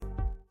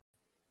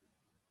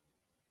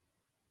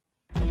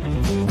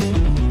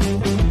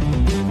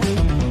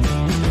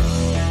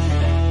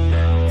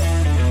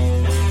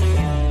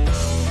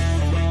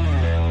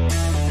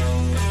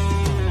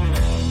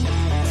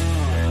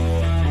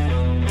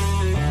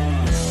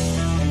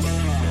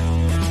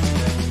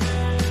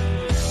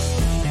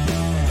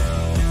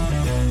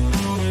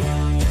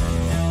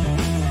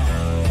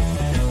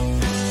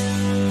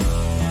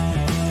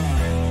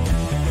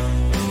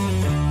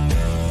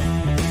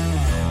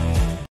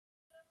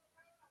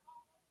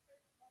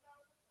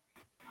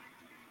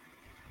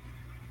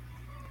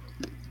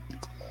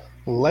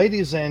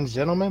Ladies and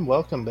gentlemen,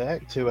 welcome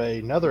back to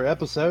another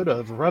episode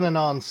of Runnin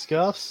on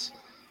Scuffs.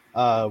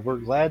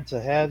 We're glad to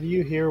have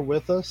you here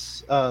with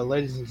us,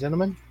 ladies and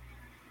gentlemen.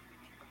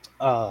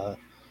 Uh,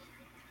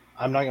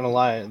 I'm not going to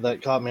lie,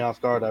 that caught me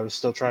off guard. I was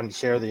still trying to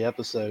share the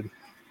episode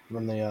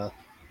when the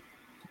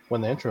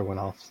intro went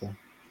off. So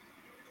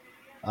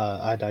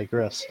I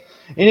digress.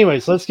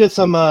 Anyways, let's get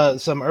some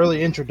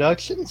early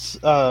introductions.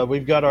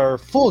 We've got our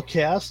full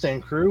cast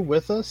and crew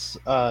with us.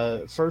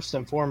 First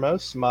and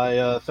foremost,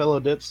 my fellow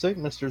dipstick,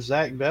 Mr.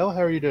 Zach Bell. How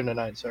are you doing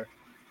tonight, sir?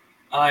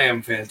 I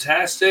am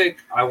fantastic.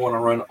 I want to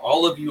run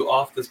all of you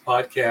off this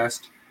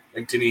podcast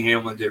like Denny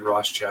Hamlin did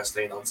Ross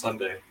Chastain on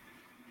Sunday.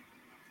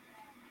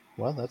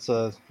 Well, that's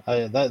an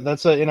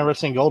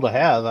interesting goal to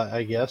have,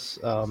 I guess.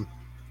 Um,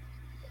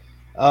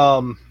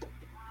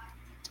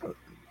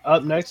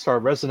 Up next, our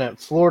resident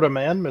Florida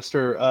man,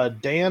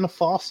 Mr. Dan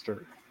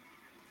Foster.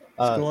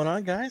 What's going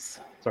on, guys?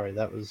 Sorry,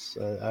 that was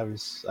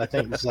I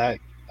think Zach.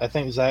 I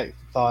think Zach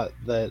thought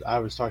that I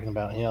was talking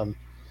about him.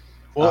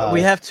 Well,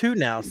 we have two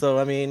now, so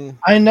I mean,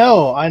 I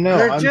know.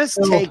 They're just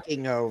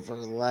taking over.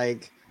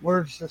 Like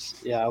we're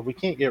just, we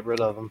can't get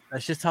rid of them.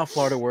 that's just how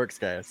Florida works,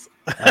 guys.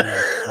 I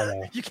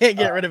know. You can't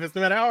get rid of us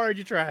no matter how hard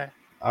you try.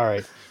 All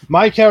right,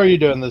 Mike, how are you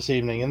doing this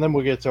evening? And then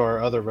we'll get to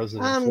our other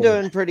resident. I'm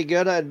doing pretty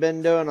good. I'd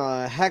been doing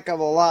a heck of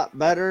a lot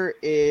better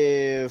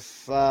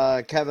if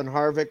Kevin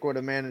Harvick would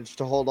have managed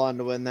to hold on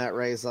to win that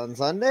race on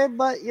Sunday.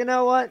 But you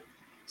know what?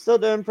 Still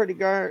doing pretty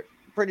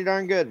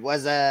darn good.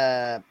 What's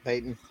up,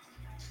 Peyton?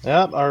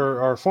 Yep,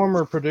 our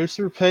former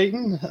producer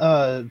Peyton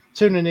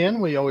tuning in.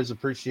 We always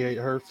appreciate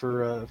her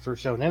for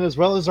showing in, as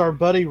well as our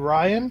buddy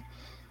Ryan.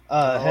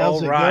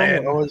 How's it Ryan.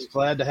 going? We're always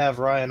glad to have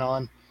Ryan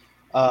on.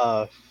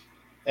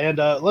 And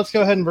let's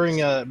go ahead and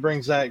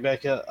bring Zach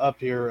back up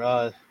here.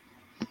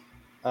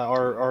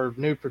 Our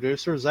new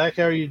producer, Zach.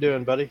 How are you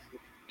doing, buddy?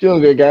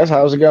 Doing good, guys.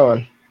 How's it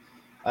going?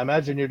 I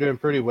imagine you're doing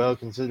pretty well,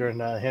 considering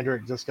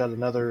Hendrick just got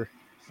another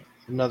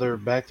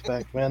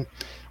back-to-back win.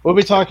 We'll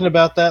be talking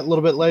about that a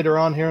little bit later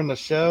on here in the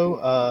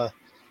show.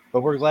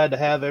 But we're glad to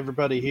have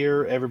everybody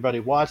here, everybody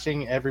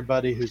watching,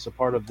 everybody who's a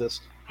part of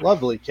this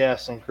lovely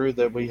cast and crew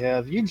that we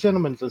have. You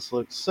gentlemen just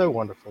look so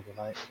wonderful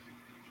tonight.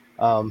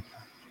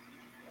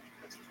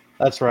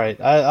 That's right.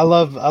 I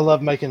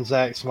love making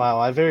Zach smile.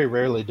 I very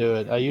rarely do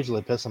it. I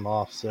usually piss him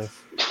off. So,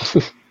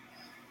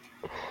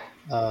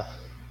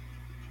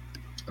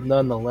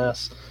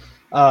 nonetheless,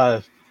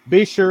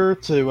 be sure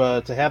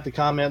to have the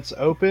comments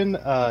open.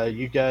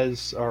 You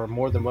guys are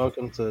more than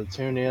welcome to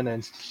tune in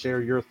and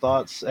share your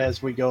thoughts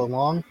as we go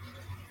along.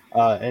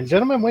 And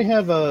gentlemen, we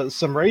have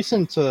some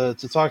racing to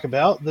talk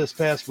about this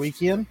past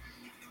weekend.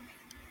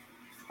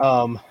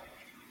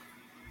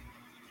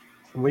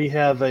 We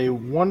have a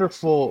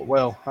wonderful,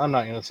 well, I'm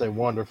not going to say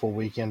wonderful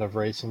weekend of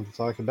racing to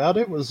talk about.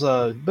 It was,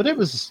 but it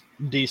was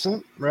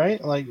decent, right?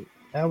 Like,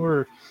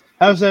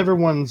 how's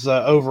everyone's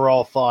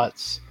overall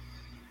thoughts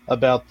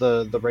about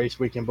the race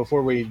weekend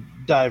before we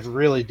dive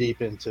really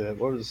deep into it?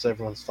 What was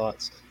everyone's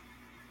thoughts?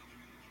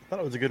 I thought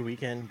it was a good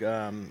weekend.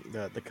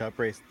 The Cup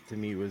race to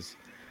me was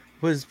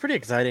pretty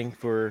exciting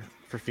for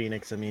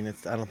Phoenix. I mean,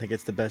 I don't think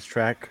it's the best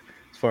track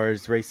as far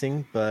as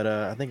racing, but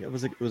I think it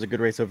was a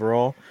good race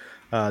overall.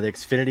 The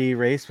Xfinity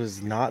race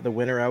was not the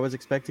winner I was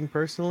expecting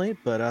personally,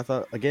 but I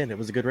thought, again, it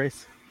was a good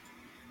race.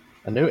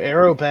 A new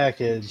aero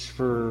package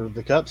for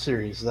the Cup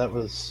Series that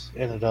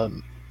ended up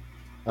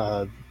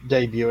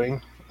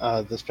debuting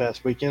this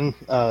past weekend.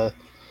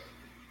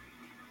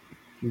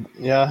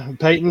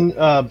 Peyton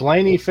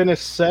Blaney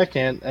finished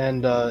second,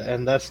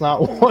 and that's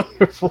not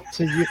wonderful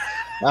to you.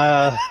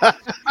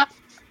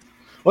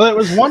 Well, it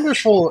was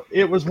wonderful.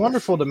 It was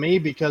wonderful to me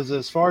because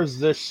as far as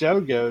this show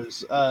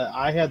goes,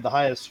 I had the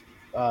highest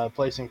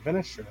placing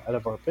finisher out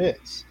of our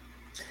picks.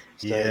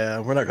 So, yeah,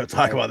 we're not going to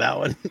talk about that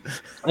one.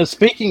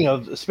 Speaking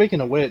of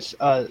which,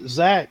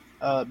 Zach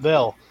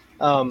Bell,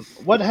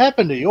 what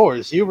happened to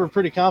yours? You were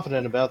pretty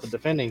confident about the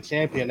defending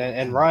champion,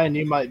 and Ryan,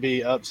 you might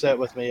be upset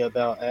with me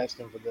about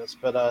asking for this,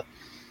 but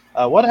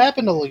what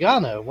happened to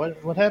Logano?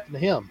 What happened to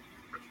him?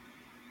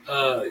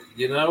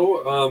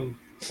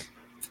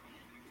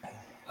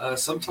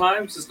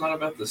 Sometimes it's not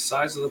about the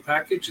size of the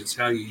package; it's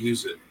how you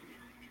use it.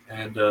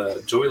 And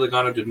Joey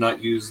Logano did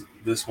not use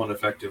this one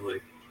effectively.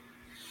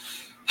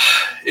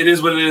 It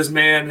is what it is,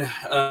 man.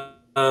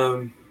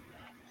 For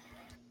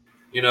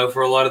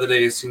a lot of the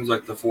day, it seems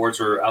like the Fords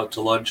are out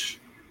to lunch,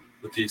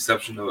 with the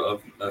exception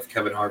of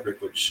Kevin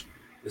Harvick, which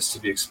is to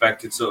be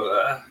expected.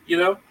 So,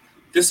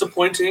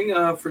 disappointing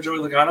for Joey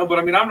Logano. But,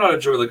 I mean, I'm not a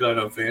Joey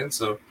Logano fan,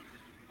 so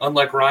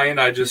unlike Ryan,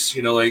 I just,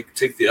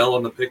 take the L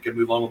on the pick and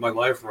move on with my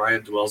life.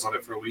 Ryan dwells on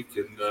it for a week,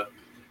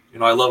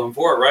 and I love him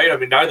for it, right? I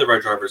mean, neither of our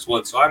drivers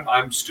won, so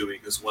I'm stewing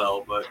as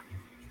well, but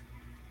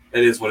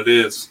it is what it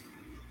is.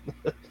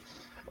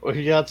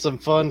 We got some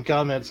fun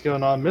comments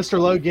going on. Mr.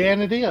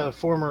 Loganity, a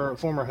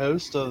former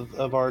host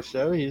of our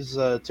show, he's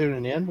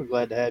tuning in. We're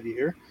glad to have you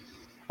here.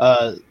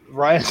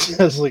 Ryan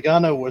says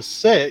Logano was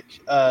sick.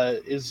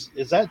 Is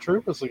that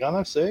true? Was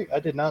Logano sick? I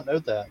did not know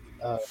that.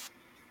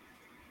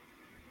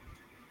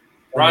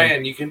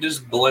 Ryan, you can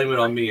just blame it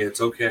on me.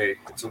 It's okay.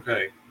 It's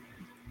okay.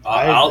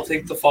 I'll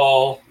take the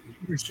fall.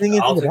 You're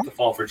singing I'll to the take the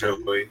fall for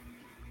Joey.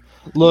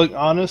 Look,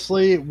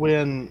 honestly,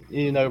 when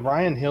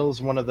Ryan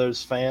Hill's one of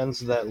those fans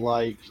that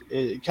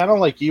kind of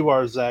like you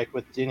are, Zach,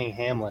 with Denny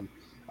Hamlin.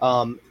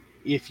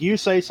 If you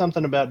say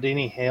something about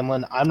Denny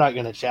Hamlin, I'm not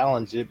going to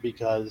challenge it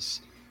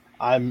because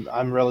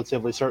I'm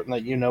relatively certain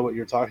that you know what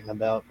you're talking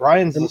about.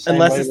 Ryan's the same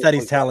Unless way it's with that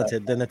he's Logano.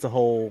 talented, then it's a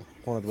whole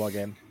other ball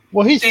game.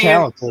 Well, he's Dan.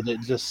 talented.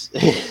 It just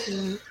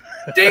I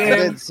Dan,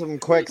 did some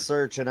quick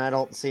search and I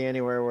don't see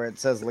anywhere where it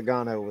says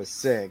Logano was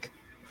sick.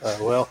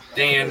 well,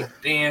 Dan,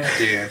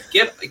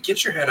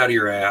 get your head out of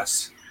your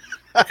ass.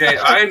 Okay,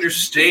 I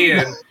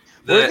understand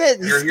We're that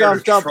getting you're here to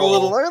scuffed up a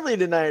little troll early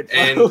tonight,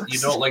 and folks. you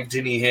don't like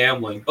Denny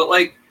Hamlin, but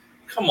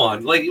come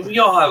on, we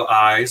all have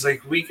eyes.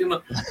 You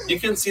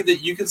can see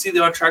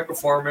the on track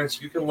performance.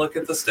 You can look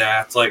at the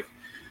stats.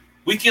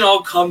 We can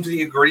all come to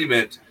the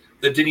agreement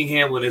that Denny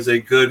Hamlin is a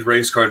good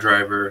race car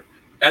driver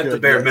at the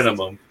Good, bare yes.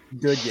 minimum.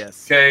 Good,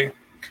 yes. Okay.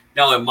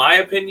 Now, in my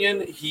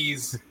opinion,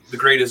 he's the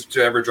greatest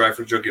to ever drive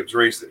for Joe Gibbs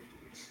Racing.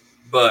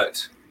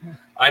 But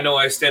I know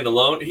I stand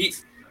alone.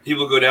 He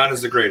will go down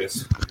as the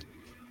greatest.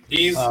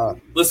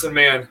 Listen,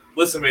 man.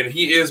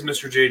 He is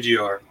Mr.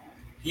 JGR.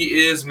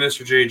 He is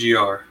Mr.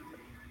 JGR.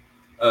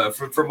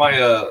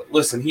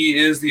 Listen, he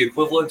is the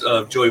equivalent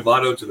of Joey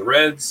Votto to the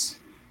Reds,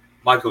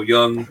 Michael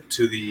Young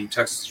to the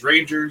Texas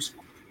Rangers.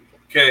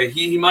 Okay,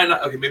 he might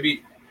not. Okay,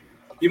 maybe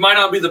he might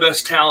not be the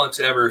best talent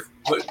to ever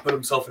put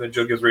himself in a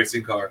Joe Gibbs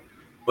racing car,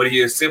 but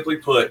he is simply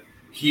put,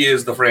 he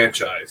is the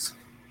franchise.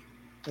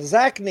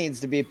 Zach needs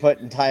to be put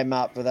in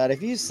timeout for that.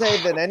 If you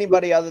say that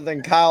anybody other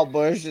than Kyle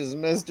Busch is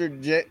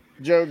Mr.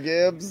 Joe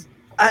Gibbs,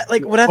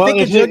 When I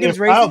think of Joe Gibbs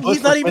Racing,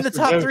 he's not even the Mr.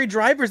 top Joe- 3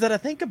 drivers that I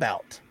think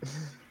about.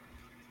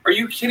 Are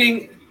you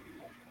kidding?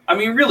 I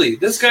mean, really,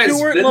 this guy's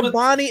Stewart, been with...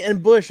 Labonte,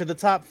 and Bush are the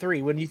top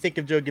 3 when you think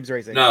of Joe Gibbs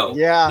Racing. No,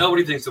 Yeah.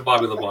 Nobody thinks of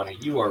Bobby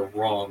Labonte. You are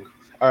wrong.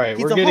 all right,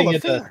 He's we're a getting Hall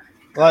of into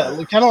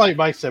Famer. kind of like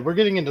Mike said, we're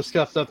getting into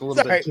scuffed up a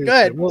little Sorry, bit too. go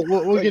ahead. So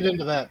we'll get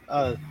into that.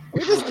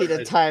 we just need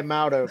a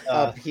timeout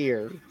up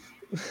here.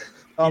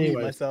 I'll mute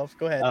anyways, myself.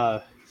 Go ahead.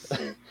 all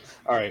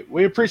right,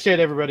 we appreciate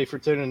everybody for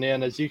tuning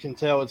in. As you can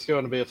tell, it's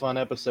going to be a fun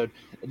episode.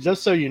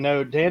 Just so you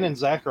know, Dan and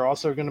Zach are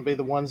also going to be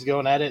the ones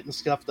going at it and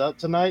scuffed up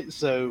tonight.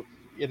 So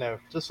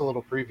just a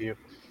little preview.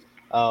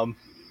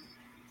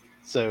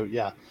 So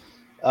yeah.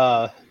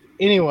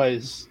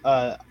 Anyways,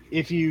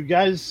 if you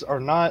guys are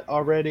not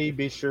already,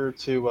 be sure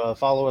to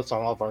follow us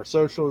on all of our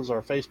socials,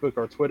 our Facebook,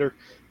 our Twitter.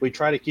 We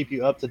try to keep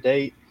you up to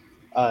date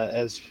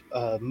as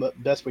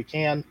best we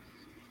can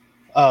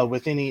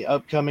with any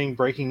upcoming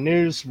breaking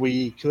news.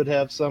 We could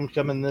have some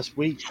coming this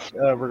week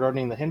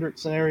regarding the Hendrick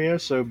scenario,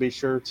 so be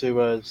sure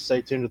to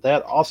stay tuned with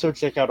that. Also,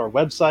 check out our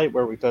website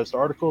where we post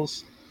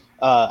articles.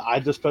 I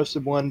just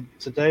posted one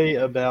today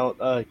about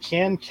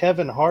can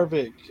Kevin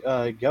Harvick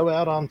go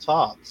out on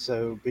top,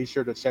 so be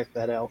sure to check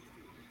that out.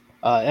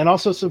 And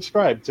also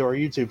subscribe to our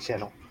YouTube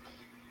channel.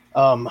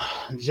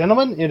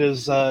 Gentlemen,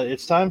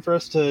 it's time for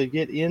us to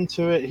get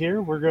into it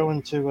here. We're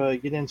going to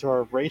get into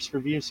our race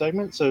review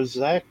segment. So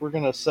Zach, we're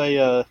gonna say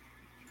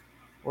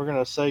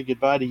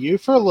goodbye to you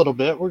for a little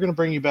bit. We're gonna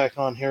bring you back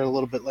on here a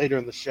little bit later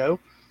in the show.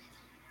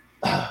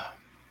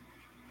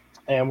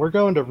 And we're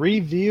going to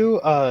review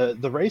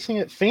the racing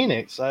at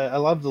Phoenix. I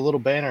love the little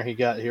banner he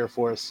got here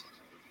for us.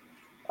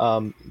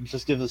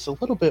 Just gives us a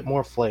little bit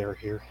more flair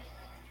here.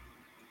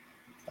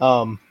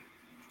 All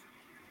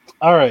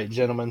right,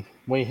 gentlemen.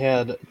 We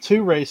had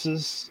 2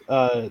 races,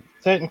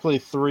 technically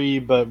 3,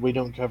 but we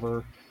don't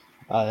cover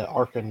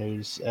ARCA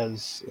news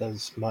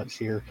as much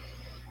here.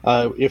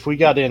 If we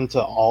got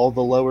into all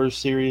the lower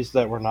series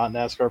that were not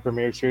NASCAR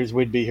Premier Series,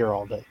 we'd be here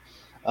all day.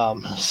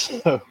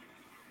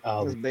 This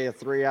would be a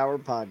 3-hour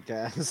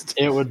podcast.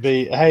 It would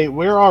be. Hey,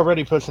 we're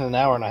already pushing an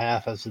hour and a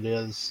half as it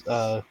is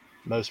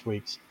most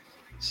weeks.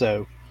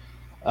 So,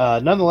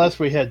 nonetheless,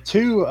 we had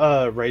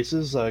 2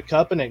 races,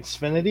 Cup and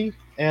Xfinity,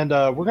 and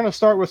we're going to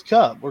start with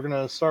Cup. We're going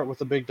to start with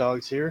the big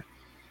dogs here,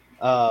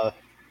 we're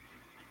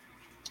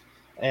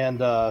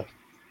going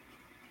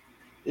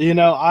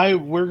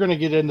to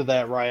get into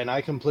that, Ryan.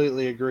 I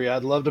completely agree.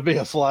 I'd love to be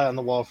a fly on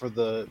the wall for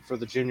the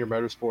junior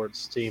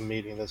motorsports team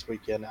meeting this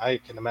weekend. I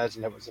can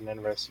imagine it was an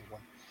interesting one.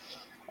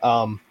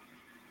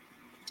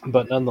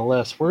 But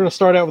nonetheless, we're going to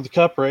start out with the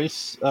Cup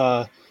race.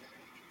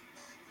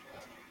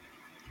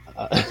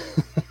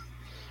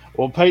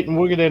 Well, Peyton,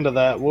 we'll get into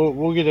that.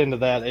 We'll get into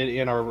that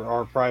in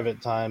our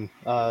private time.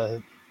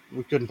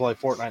 We couldn't play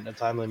Fortnite in a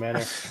timely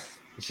manner.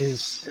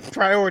 Jeez.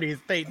 Priorities,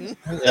 Peyton.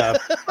 Yeah,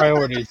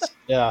 priorities.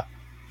 Yeah.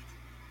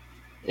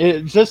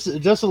 It just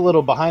a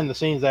little behind the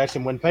scenes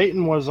action. When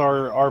Peyton was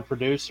our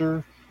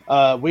producer,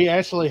 we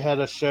actually had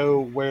a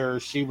show where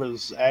she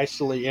was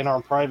actually in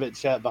our private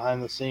chat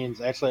behind the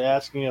scenes, actually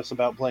asking us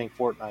about playing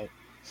Fortnite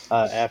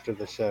after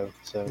the show.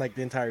 So Like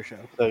the entire show.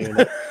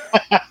 So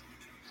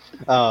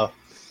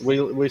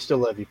we still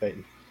love you,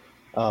 Peyton.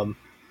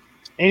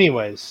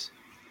 Anyways,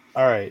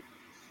 all right.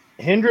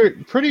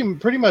 Hendrick,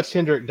 pretty much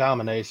Hendrick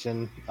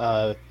domination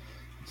for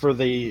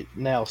the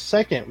now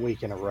second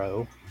week in a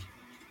row.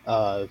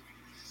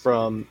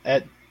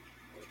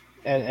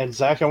 and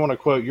Zach, I want to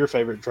quote your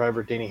favorite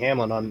driver, Denny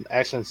Hamlin, on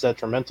Accidents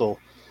Detrimental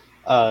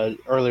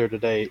earlier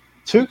today.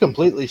 Two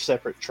completely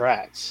separate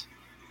tracks.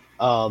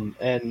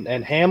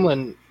 And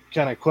Hamlin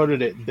kind of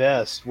quoted it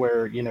best,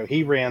 where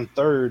he ran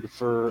third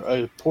for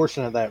a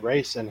portion of that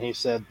race, and he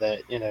said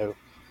that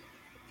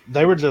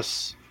they were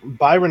just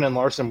Byron and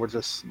Larson were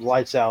just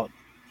lights out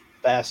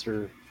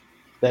faster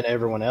than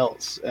everyone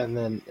else, and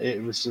then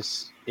it was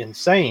just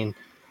insane.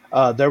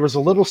 There was a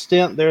little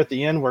stint there at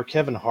the end where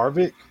Kevin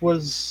Harvick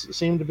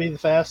seemed to be the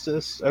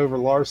fastest over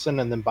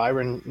Larson, and then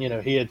Byron,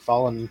 he had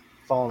fallen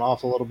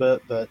off a little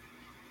bit, but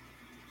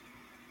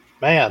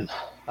man,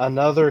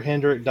 another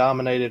Hendrick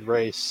dominated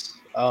race.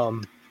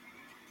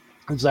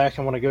 Zach,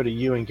 I want to go to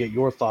you and get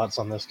your thoughts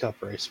on this Cup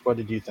race. What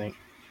did you think?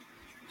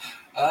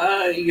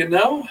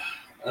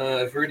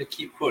 If we're going to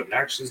keep quoting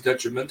actions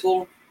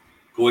detrimental,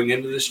 going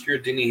into this year,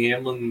 Denny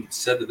Hamlin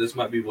said that this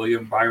might be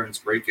William Byron's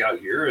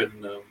breakout year,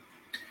 and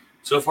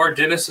so far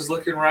Dennis is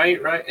looking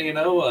right.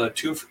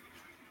 Two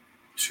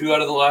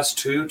out of the last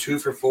two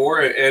for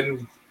four,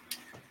 and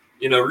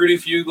Rudy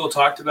Fugle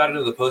talked about it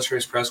in the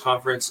post-race press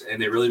conference,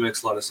 and it really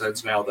makes a lot of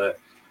sense now that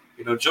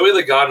Joey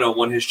Logano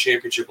won his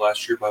championship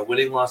last year by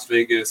winning Las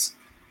Vegas,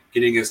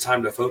 getting his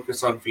time to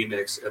focus on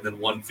Phoenix, and then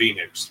won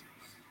Phoenix.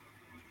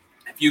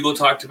 Fugle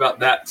talked about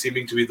that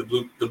seeming to be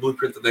the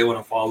blueprint that they want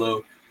to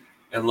follow.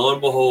 And lo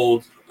and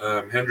behold,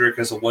 Hendrick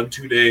has a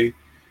 1-2 day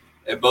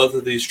at both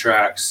of these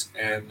tracks.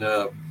 And,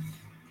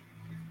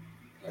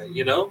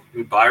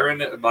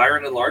 Byron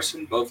and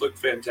Larson both look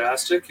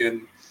fantastic.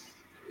 And,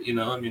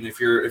 if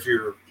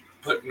you're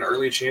putting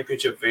early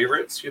championship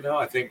favorites,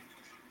 I think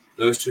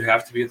those two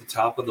have to be at the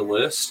top of the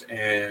list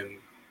and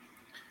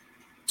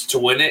to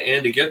win it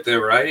and to get there,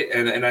 right?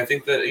 And I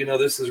think that,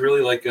 this is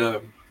really like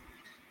the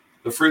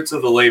fruits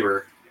of the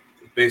labor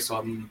based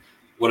on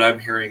what I'm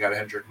hearing out of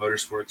Hendrick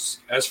Motorsports.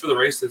 As for the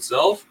race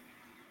itself,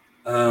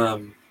 I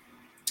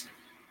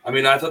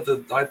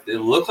thought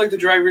it looked like the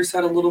drivers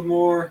had a little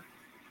more,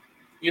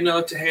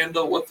 to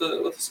handle with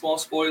the small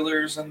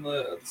spoilers and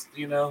the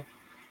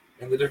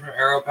different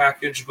aero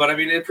package. But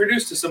it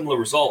produced a similar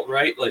result,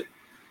 right? Like,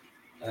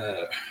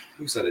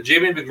 who said it?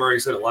 Jamie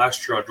McMurray said it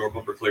last year on Door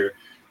Bumper Clear,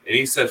 and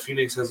he said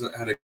Phoenix hasn't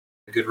had a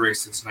good race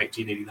since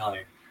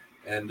 1989,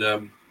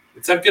 and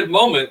it's had good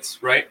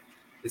moments, right?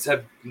 It's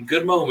had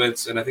good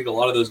moments, and I think a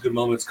lot of those good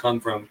moments come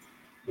from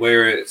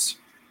where it's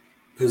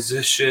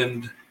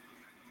positioned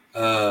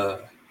on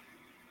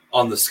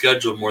the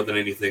schedule more than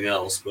anything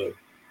else. But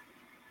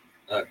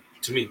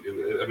to me,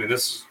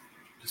 this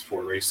is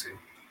poor racing.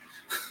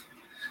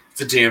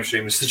 It's a damn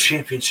shame. It's the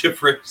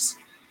championship race.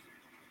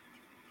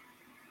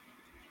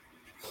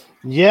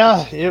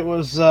 Yeah, it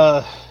was.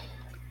 I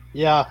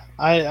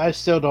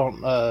still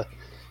don't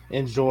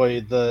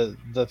enjoy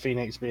the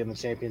Phoenix being the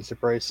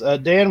championship race.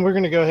 Dan, we're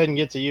going to go ahead and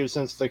get to you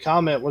since the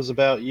comment was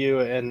about you,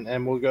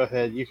 and we'll go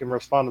ahead. You can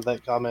respond to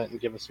that comment and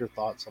give us your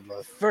thoughts on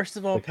the. First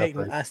of all,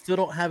 Peyton, I still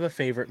don't have a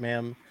favorite,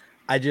 ma'am.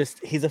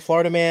 He's a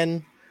Florida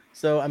man,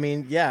 so I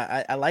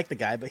like the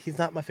guy, but he's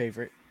not my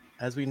favorite.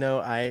 As we know,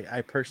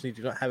 I personally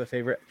do not have a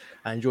favorite.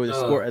 I enjoy the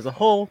sport as a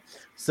whole,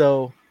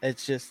 so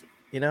it's just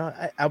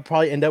I'll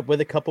probably end up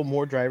with a couple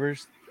more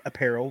drivers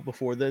apparel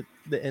before the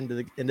end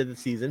of the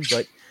season,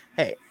 but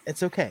hey,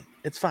 it's okay,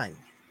 it's fine.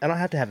 I don't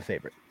have to have a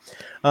favorite.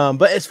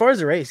 But as far as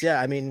the race,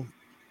 it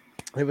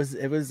was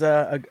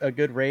a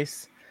good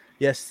race.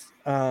 Yes,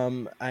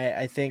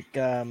 I think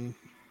the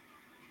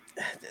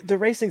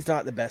racing's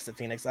not the best at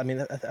Phoenix. I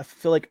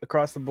feel like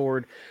across the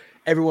board,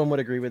 everyone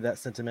would agree with that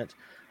sentiment.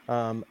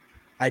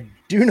 I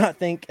do not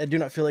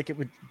feel like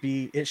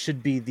it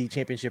should be the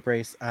championship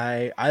race.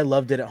 I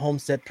loved it at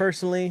Homestead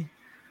personally.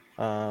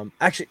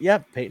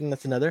 Peyton,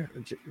 that's another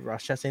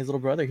Ross Chastain's little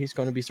brother. He's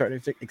going to be starting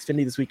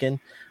Xfinity this weekend.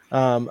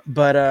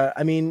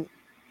 It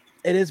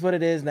is what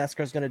it is.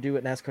 NASCAR's going to do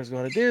what NASCAR's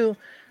going to do.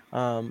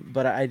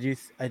 But I do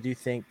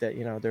think that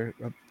there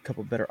are a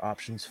couple better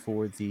options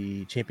for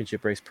the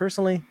championship race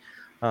personally.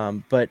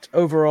 But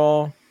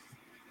overall,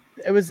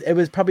 it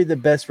was probably the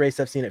best race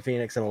I've seen at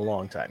Phoenix in a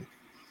long time.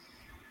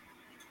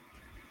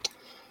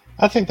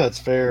 I think that's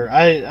fair.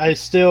 I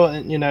still,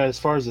 as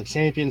far as the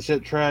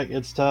championship track,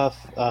 it's tough.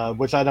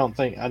 Which I don't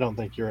think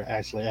you're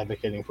actually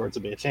advocating for it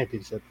to be a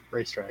championship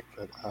racetrack,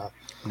 but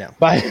no,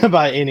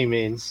 by any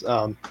means.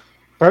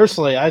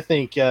 Personally, I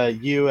think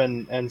you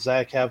and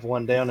Zach have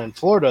one down in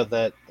Florida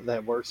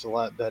that works a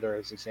lot better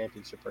as a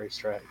championship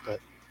racetrack. But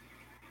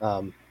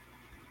I'm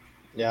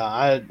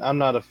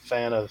not a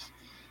fan of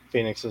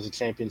Phoenix as a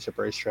championship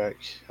racetrack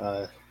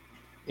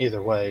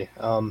either way.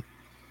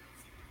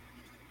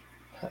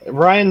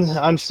 Ryan,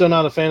 I'm still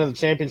not a fan of the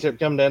championship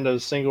coming down to a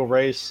single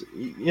race.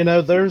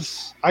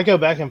 I go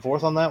back and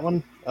forth on that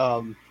one.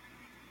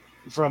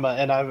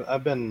 And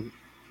I've been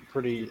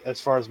pretty,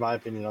 as far as my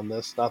opinion on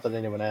this, not that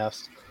anyone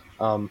asked.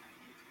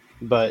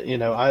 But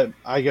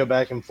I go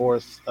back and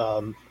forth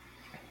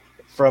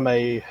from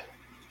a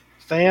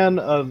fan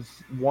of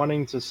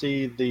wanting to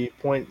see the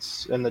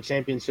points in the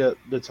championship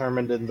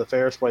determined in the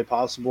fairest way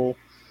possible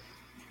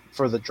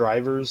for the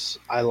drivers.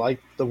 I like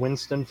the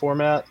Winston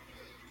format.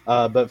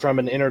 But from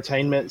an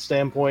entertainment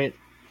standpoint,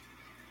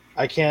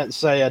 I can't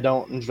say I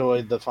don't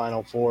enjoy the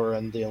Final Four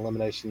and the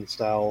elimination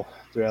style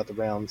throughout the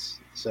rounds.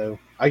 So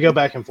I go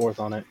back and forth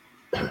on it.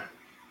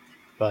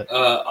 But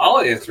I'll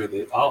answer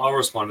the. I'll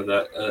respond to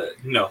that.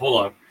 No,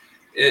 hold on.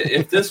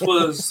 If this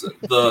was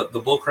the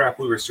bullcrap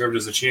we were served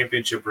as a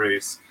championship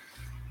race,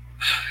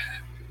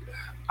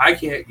 I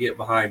can't get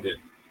behind it.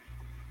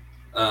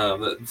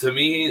 To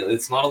me,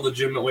 it's not a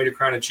legitimate way to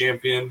crown a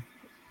champion.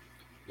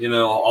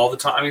 All the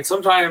time. I mean,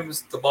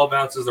 sometimes the ball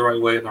bounces the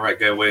right way and the right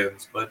guy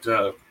wins. But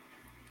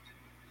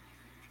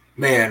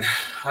man,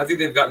 I think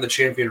they've gotten the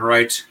champion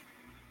right.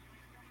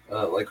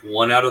 Like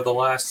one out of the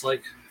last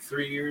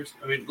 3 years.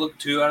 I mean, look,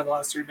 2 out of the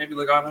last 3, maybe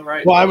Logano,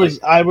 right? Well, I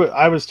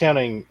was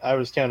counting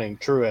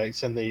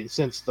Truex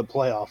since the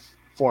playoff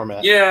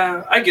format.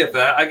 Yeah, I get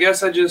that. I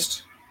guess I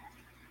just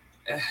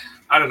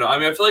I don't know. I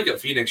mean, I feel like at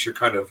Phoenix you're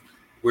kind of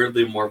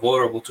weirdly more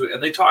vulnerable to it.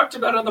 And they talked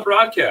about it on the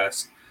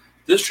broadcast.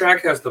 This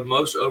track has the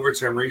most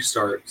overtime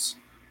restarts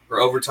or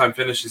overtime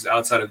finishes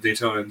outside of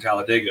Daytona and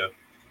Talladega.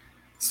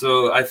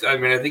 So I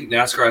think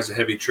NASCAR has a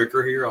heavy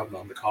trigger here on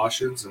the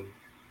cautions, and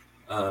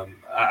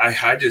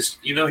I just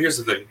here's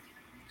the thing.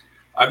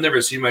 I've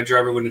never seen my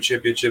driver win a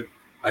championship.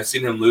 I've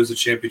seen him lose a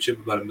championship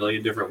about a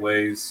million different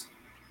ways.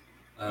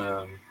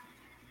 None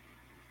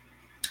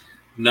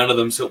of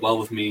them sit well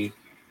with me.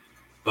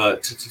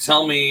 But to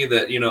tell me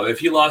that, if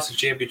he lost a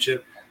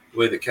championship the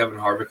way that Kevin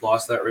Harvick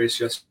lost that race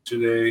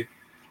yesterday,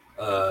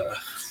 I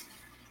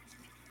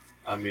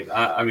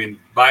mean,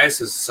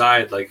 bias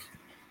aside,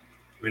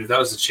 if that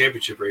was a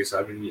championship race,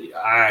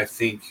 I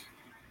think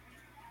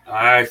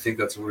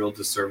that's a real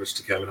disservice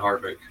to Kevin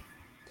Harvick.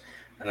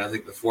 And I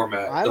think the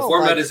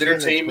format is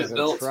entertainment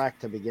built. Track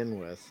to begin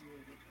with.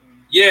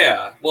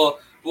 Yeah, well,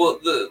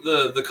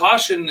 the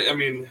caution. I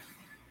mean,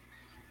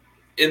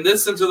 in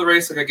this sense of the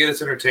race, I get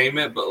it's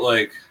entertainment, but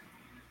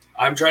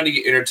I'm trying to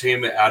get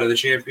entertainment out of the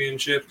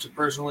championship to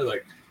personally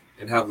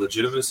and have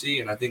legitimacy.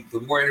 And I think the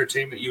more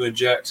entertainment you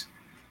inject,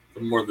 the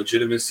more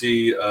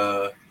legitimacy,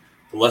 the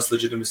less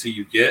legitimacy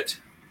you get.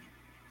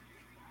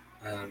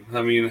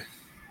 I mean,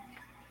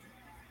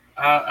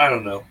 I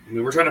don't know. I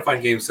mean, we're trying to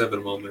find Game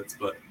 7 moments,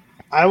 but.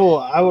 I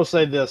will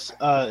say this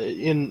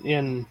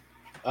in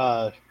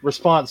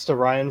response to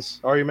Ryan's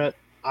argument.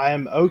 I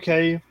am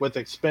okay with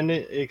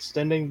extending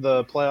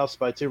the playoffs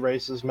by 2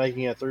 races,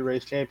 making a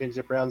 3-race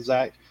championship round.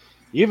 Zach,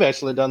 you've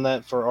actually done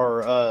that for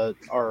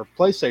our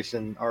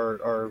PlayStation,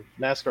 our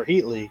NASCAR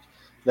Heat League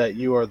that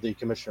you are the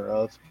commissioner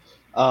of.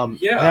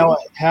 Yeah.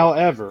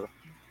 However,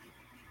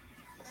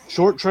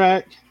 short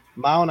track,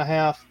 1.5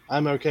 miles,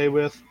 I'm okay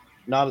with.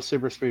 Not a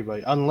super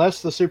speedway,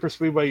 unless the super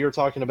speedway you're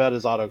talking about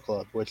is Auto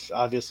Club, which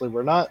obviously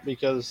we're not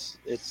because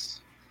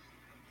it's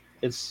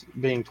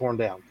being torn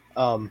down.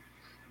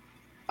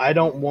 I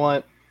don't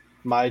want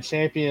my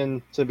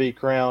champion to be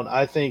crowned.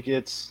 I think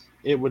it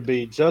would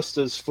be just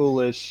as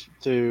foolish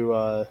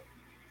to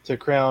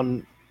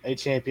crown a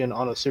champion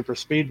on a super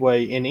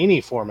speedway in any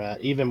format,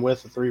 even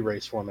with a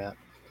 3-race format,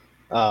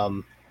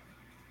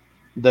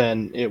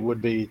 than it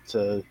would be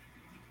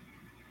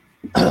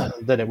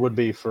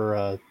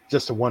for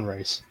just a 1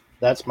 race.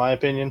 That's my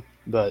opinion.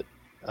 But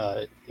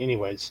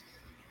anyways,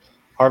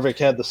 Harvick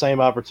had the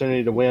same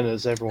opportunity to win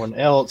as everyone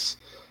else.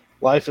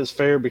 Life is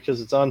fair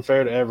because it's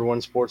unfair to everyone.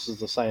 Sports is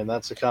the same.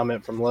 That's a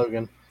comment from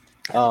Logan.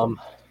 I'm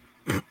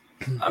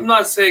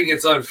not saying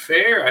it's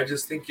unfair. I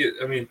just think it.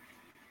 I mean,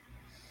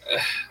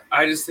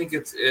 I just think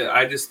it's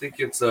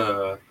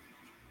a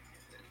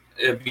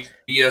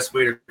BS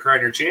way to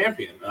crown your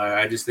champion.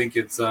 I just think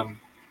it's I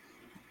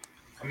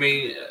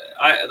mean,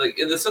 I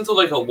in the sense of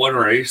a 1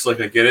 race, I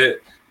get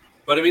it,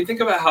 but I mean,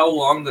 think about how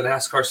long the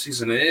NASCAR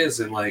season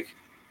is, and I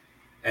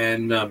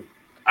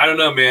don't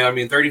know, man. I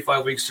mean,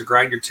 35 weeks to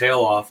grind your tail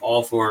off,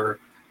 all for,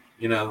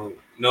 no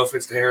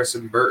offense to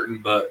Harrison Burton,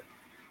 but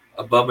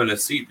a bum in a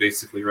seat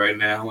basically right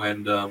now,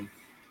 and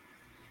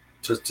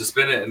to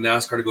spin it in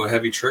NASCAR to go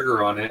heavy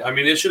trigger on it. I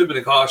mean, it should have been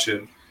a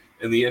caution.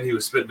 In the end, he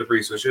was spitting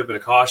debris, so it should have been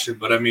a caution.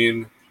 But I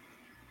mean,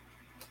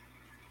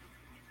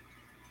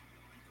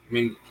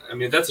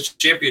 that's a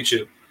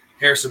championship.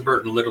 Harrison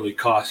Burton literally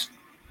cost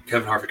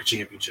Kevin Harvick a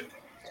championship.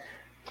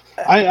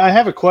 I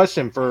have a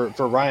question for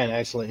Ryan,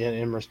 actually,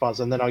 in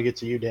response, and then I'll get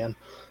to you, Dan.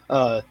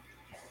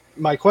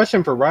 My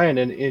question for Ryan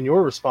in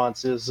your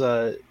response is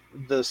the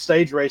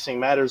stage racing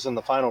matters in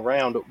the final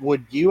round.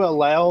 Would you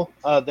allow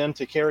them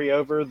to carry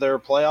over their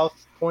playoff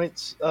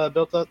points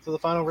built up to the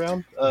final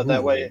round?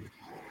 That way,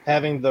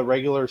 having the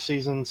regular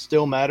season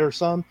still matter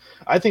some?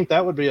 I think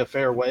that would be a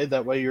fair way.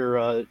 That way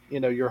your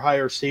your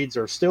higher seeds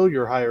are still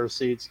your higher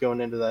seeds going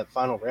into that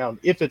final round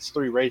if it's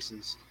 3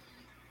 races.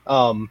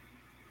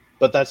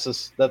 But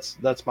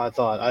that's my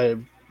thought.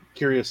 I'm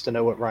curious to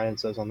know what Ryan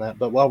says on that.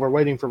 But while we're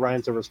waiting for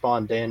Ryan to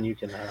respond, Dan, you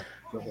can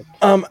go ahead.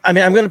 I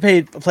mean, I'm going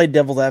to play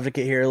devil's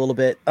advocate here a little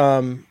bit.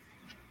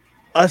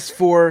 Us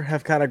 4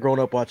 have kind of grown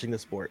up watching the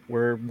sport.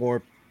 We're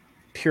more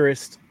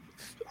purist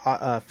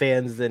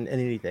fans than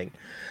anything.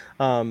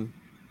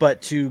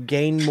 But to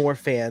gain more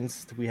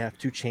fans, we have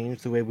to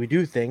change the way we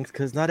do things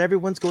because not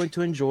everyone's going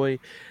to enjoy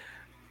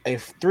a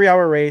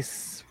 3-hour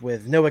race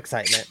with no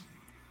excitement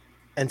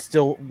and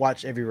still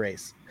watch every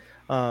race.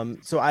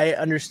 So I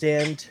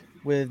understand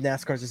with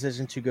NASCAR's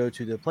decision to go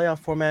to the playoff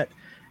format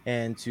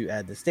and to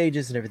add the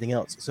stages and everything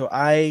else. So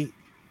I'm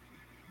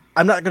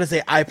not going to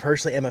say I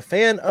personally am a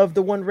fan of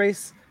the one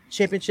race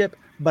championship,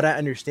 but I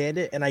understand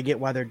it and I get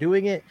why they're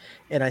doing it.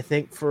 And I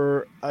think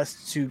for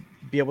us to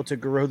be able to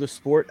grow the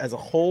sport as a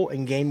whole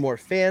and gain more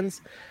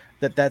fans,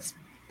 that's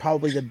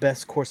probably the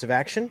best course of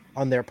action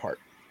on their part.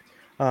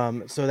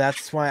 So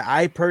that's why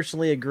I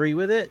personally agree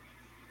with it,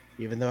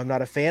 even though I'm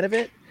not a fan of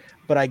it,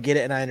 but I get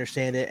it and I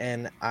understand it.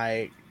 And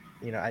I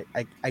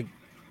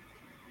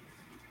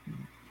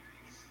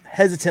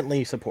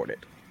hesitantly support it.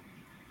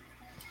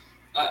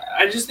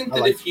 I just think I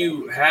that like if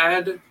you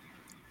had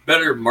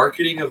better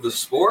marketing of the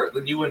sport,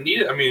 then you wouldn't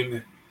need it. I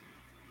mean,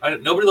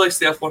 nobody likes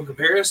the F1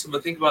 comparison,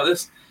 but think about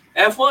this.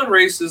 F1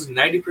 races,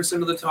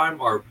 90% of the time,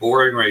 are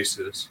boring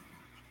races.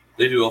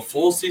 They do a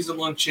full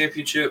season-long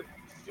championship.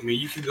 I mean,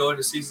 you can go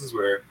into seasons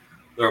where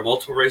there are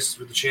multiple races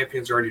where the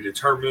champions are already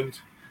determined.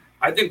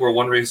 I think we're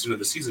one race into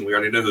the season. We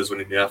already know who's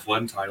winning the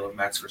F1 title, and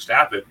Max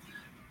Verstappen.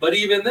 But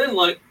even then,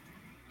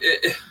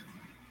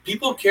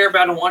 people care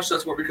about and watch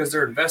that sport because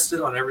they're invested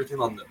on everything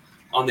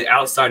on the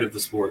outside of the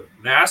sport.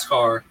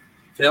 NASCAR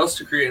fails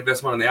to create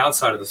investment on the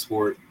outside of the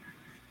sport.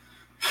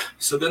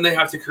 So then they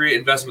have to create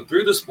investment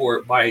through the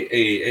sport by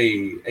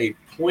a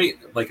point,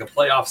 like a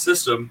playoff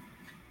system,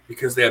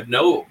 because they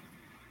don't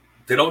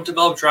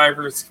develop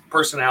drivers'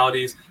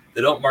 personalities,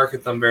 they don't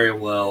market them very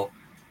well,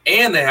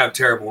 and they have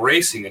terrible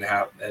racing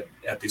at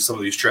some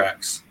of these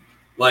tracks.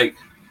 Like,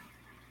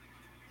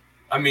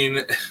 I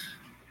mean,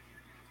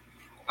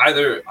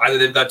 either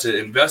they've got to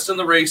invest in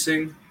the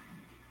racing,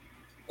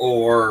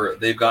 or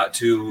they've got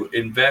to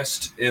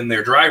invest in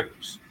their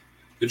drivers.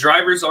 The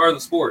drivers are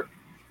the sport.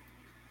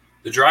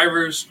 The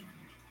drivers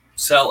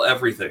sell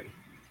everything.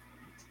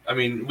 I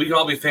mean, we can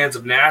all be fans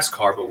of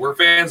NASCAR, but we're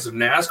fans of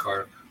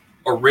NASCAR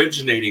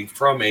originating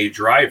from a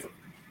driver,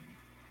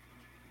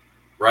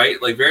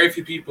 right? Like, very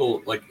few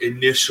people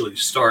initially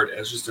start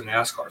as just a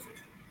NASCAR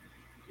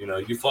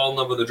fan. You fall in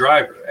love with the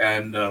driver,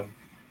 and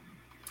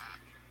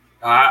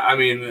I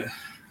mean,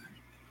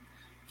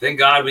 thank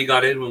God we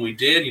got in when we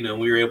did.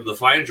 We were able to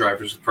find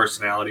drivers with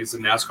personalities,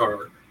 and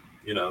NASCAR,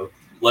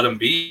 let them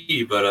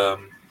be. But I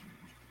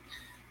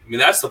mean,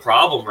 that's the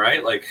problem,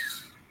 right? Like,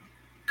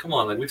 come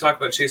on, we talk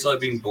about Chase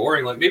Elliott being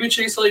boring. Like, maybe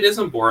Chase Elliott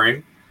isn't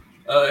boring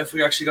if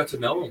we actually got to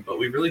know him, but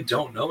we really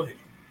don't know him.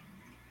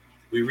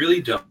 We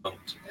really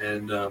don't.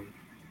 And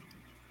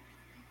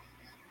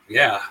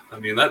yeah, I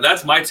mean,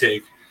 that's my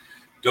take.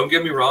 Don't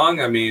get me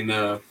wrong. I mean,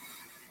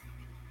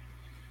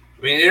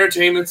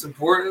 entertainment's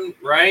important,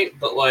 right?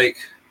 But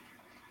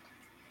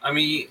I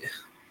mean,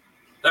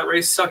 that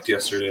race sucked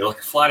yesterday,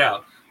 flat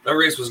out. That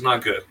race was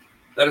not good.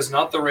 That is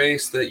not the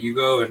race that you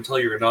go and tell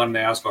your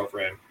non-NASCAR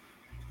friend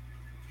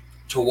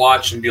to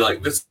watch and be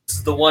like, this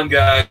is the one,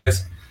 guys.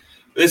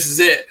 This is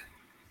it.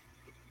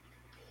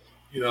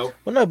 Well,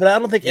 no, but I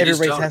don't think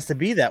every race has to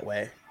be that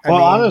way.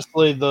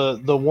 Honestly,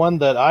 the one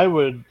that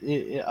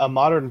a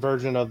modern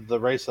version of the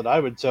race that I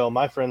would tell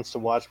my friends to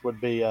watch would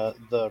be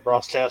the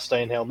Ross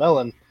Chastain Hail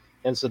Melon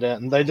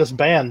incident, and they just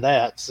banned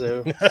that.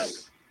 So,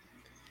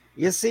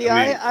 you see,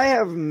 I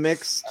have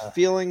mixed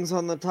feelings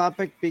on the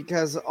topic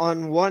because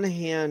on one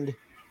hand,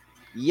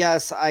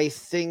 yes, I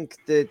think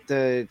that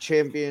the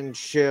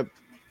championship,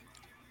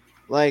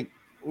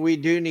 we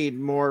do need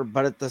more,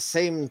 but at the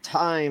same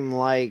time,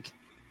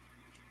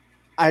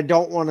 I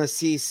don't want to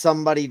see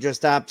somebody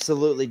just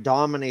absolutely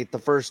dominate the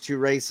first two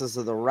races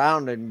of the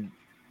round and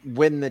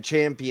win the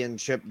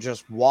championship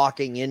just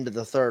walking into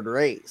the third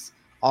race,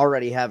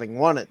 already having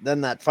won it.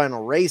 Then that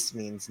final race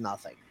means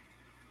nothing.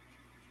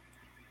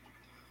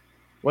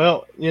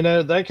 Well,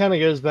 that kind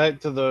of goes back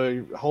to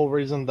the whole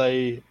reason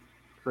they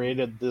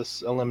created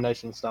this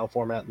elimination style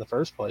format in the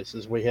first place,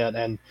 is we had,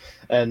 and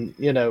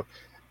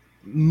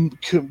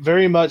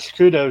very much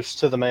kudos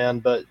to the man,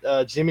 but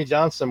Jimmy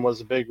Johnson was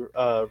a big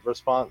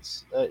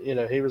response.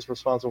 He was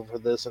responsible for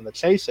this in the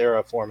chase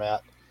era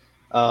format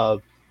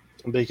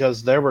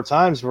because there were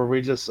times where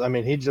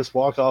he'd just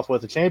walk off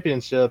with a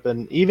championship,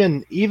 and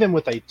even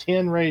with a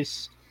 10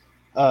 race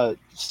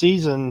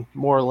season,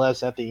 more or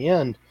less at the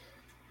end,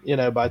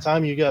 by the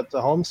time you got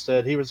to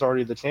Homestead, he was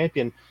already the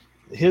champion.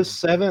 His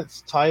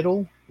 7th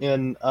title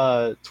in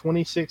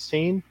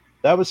 2016,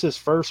 that was his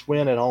first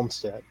win at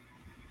Homestead,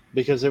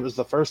 because it was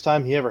the first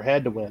time he ever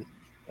had to win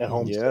at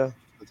Homestead,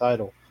 the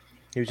title.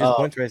 He was just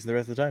points racing the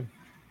rest of the time.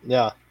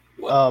 Yeah.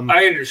 Well,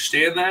 I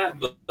understand that,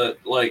 but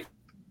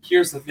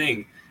here's the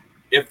thing.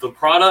 If the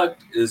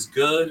product is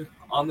good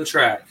on the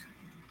track,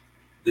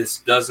 this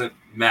doesn't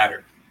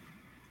matter.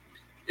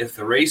 If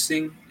the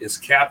racing is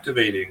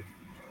captivating,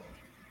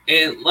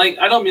 and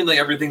I don't mean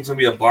everything's gonna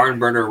be a barn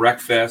burner wreck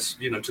fest,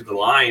 to the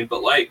line,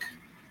 but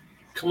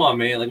come on,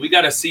 man, we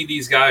got to see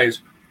these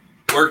guys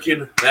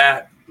working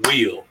that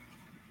wheel,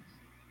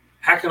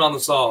 hacking on the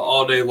saw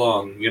all day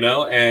long,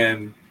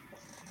 and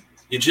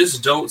you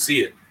just don't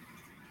see it.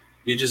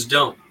 You just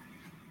don't.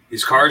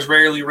 These cars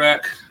rarely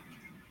wreck.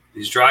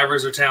 These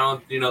drivers are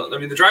talented.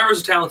 The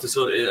drivers are talented,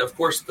 so of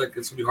course, like,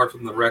 it's gonna be hard for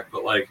them to wreck.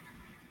 But like,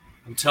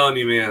 I'm telling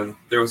you, man,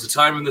 there was a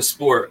time in the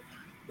sport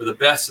where the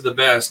best of the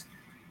best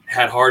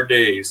had hard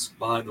days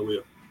behind the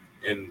wheel,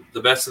 and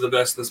the best of the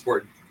best in the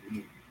sport,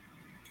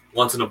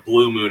 once in a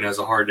blue moon, has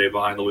a hard day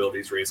behind the wheel of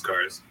these race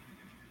cars.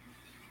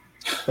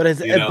 But is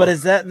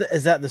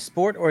that the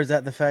sport, or is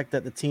that the fact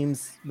that the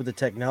teams with the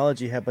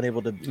technology have been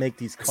able to make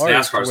these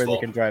cars to where they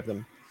can drive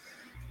them?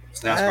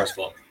 It's NASCAR's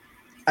fault.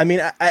 I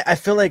mean, I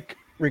feel like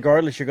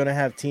regardless, you're going to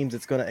have teams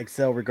that's going to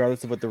excel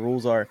regardless of what the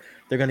rules are.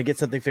 They're going to get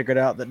something figured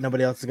out that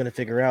nobody else is going to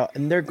figure out,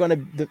 and they're going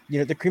to,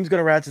 the cream's going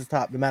to rise to the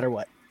top no matter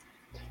what.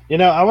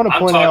 I want to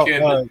point out.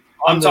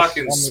 I'm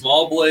talking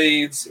small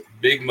blades,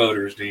 big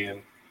motors,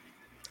 Dan.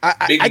 I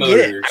get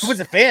it. I was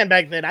a fan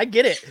back then. I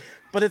get it,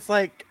 but it's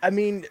like, I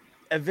mean,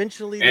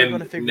 eventually they're going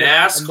to figure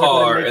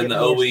NASCAR it out. And the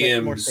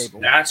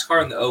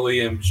NASCAR and the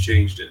OEMs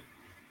changed it.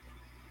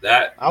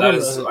 That's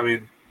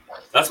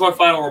my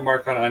final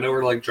remark on it. I know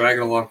we're like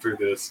dragging along through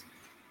this.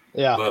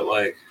 Yeah. But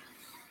like,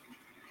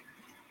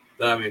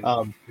 I mean,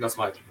 that's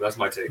my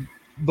take.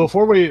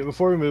 Before we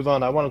move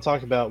on, I want to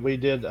talk about, we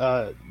did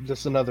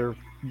just another,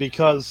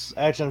 because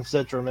Actions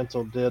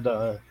Detrimental did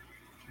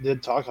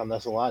talk on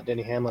this a lot.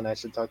 Denny Hamlin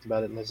actually talked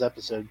about it in his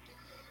episode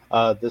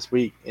this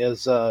week.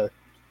 Is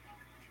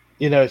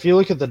if you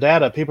look at the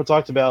data, people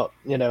talked about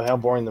how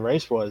boring the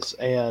race was,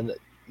 and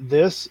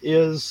this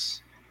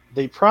is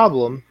the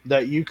problem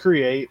that you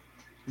create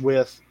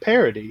with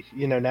parity.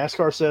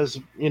 NASCAR says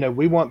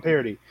we want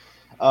parity.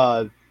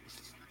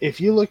 If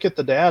you look at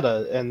the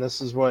data, and this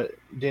is what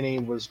Denny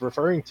was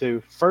referring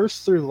to,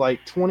 first through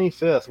like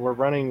 25th, we're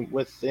running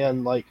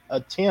within like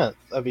a 10th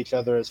of each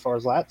other as far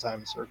as lap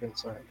times are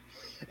concerned.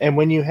 And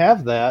when you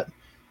have that,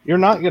 you're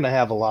not going to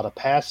have a lot of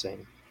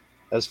passing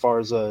as far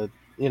as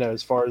in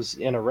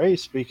a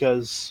race,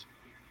 because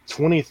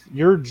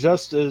you're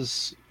just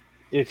as,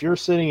 if you're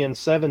sitting in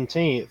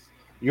 17th,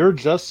 you're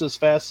just as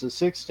fast as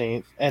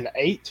 16th, and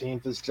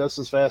 18th is just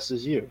as fast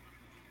as you.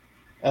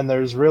 And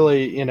there's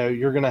really,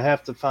 you're going to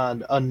have to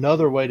find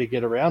another way to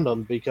get around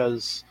them,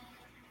 because,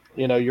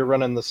 you're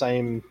running the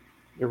same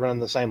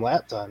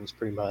lap times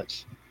pretty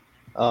much.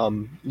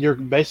 You're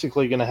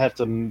basically going to have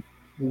to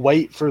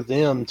wait for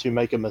them to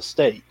make a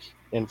mistake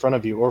in front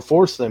of you, or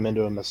force them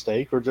into a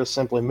mistake, or just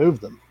simply move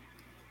them.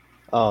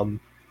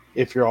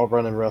 If you're all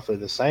running roughly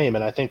the same.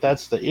 And I think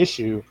that's the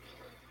issue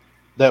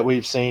that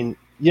we've seen.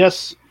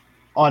 Yes,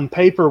 on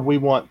paper, we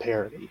want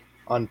parity.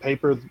 On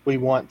paper, we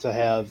want to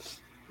have,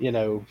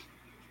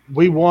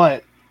 we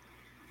want,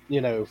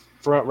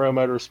 Front Row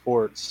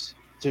Motorsports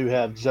to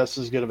have just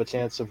as good of a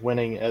chance of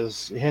winning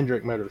as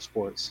Hendrick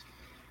Motorsports.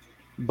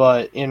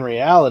 But in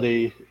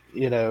reality,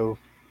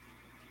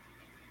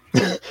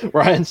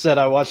 Ryan said,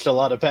 I watched a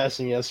lot of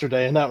passing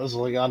yesterday, and that was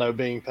Logano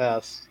being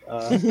passed.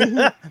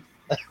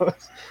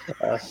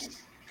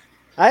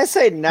 I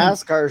say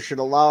NASCAR should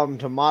allow them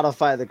to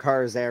modify the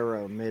car's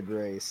aero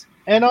mid-race.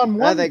 And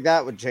I think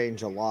that would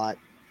change a lot.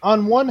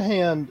 On one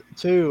hand,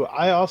 too,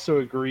 I also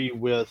agree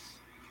with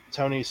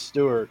Tony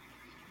Stewart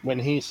when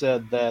he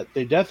said that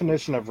the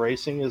definition of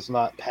racing is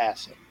not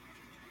passing.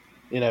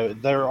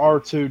 There are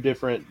two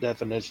different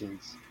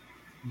definitions.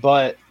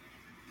 But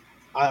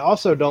I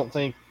also don't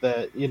think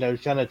that,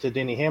 kind of to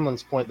Denny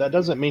Hamlin's point, that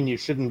doesn't mean you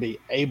shouldn't be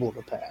able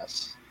to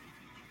pass.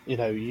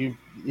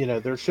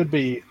 There should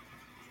be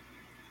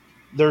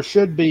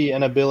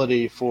an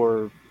ability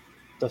for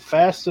the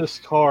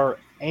fastest car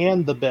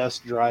and the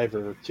best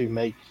driver to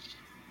make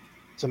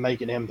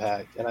an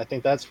impact. And I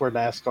think that's where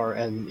NASCAR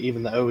and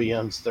even the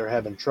OEMs, they're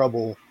having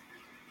trouble,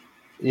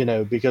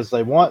 because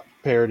they want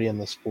parity in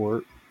the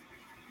sport,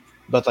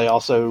 but they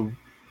also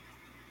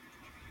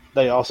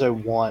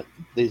want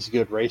these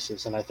good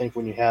races. And I think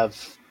when you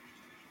have,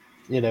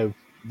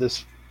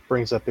 this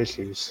brings up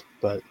issues.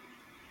 But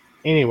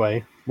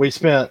anyway, we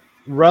spent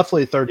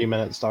roughly 30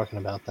 minutes talking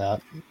about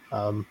that.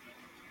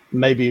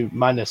 Maybe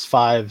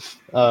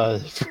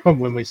 -5 from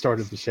when we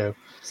started the show.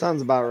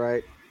 Sounds about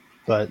right.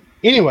 But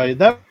anyway,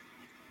 that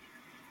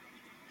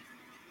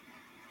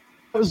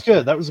was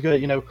good.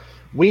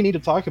 We need to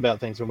talk about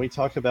things when we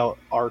talk about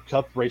our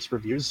Cup race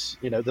reviews.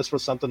 This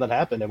was something that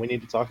happened, and we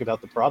need to talk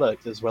about the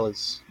product as well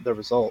as the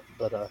result.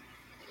 But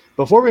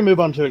before we move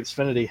on to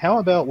Xfinity, how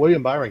about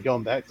William Byron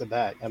going back to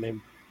back? I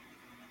mean,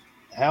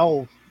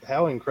 how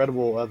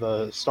incredible of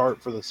a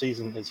start for the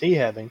season is he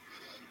having?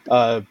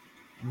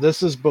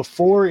 This is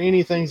before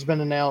anything's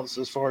been announced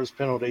as far as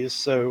penalties.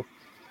 So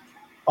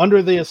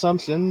under the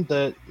assumption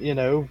that,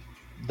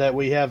 that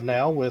we have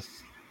now with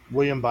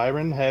William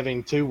Byron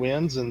having 2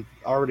 wins and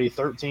already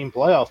 13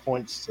 playoff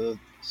points to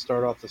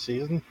start off the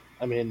season,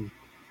 I mean,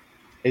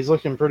 he's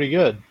looking pretty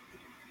good.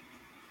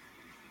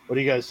 What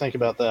do you guys think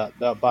about that,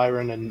 about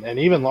Byron and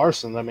even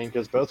Larson? I mean,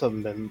 because both of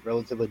them have been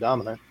relatively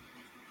dominant.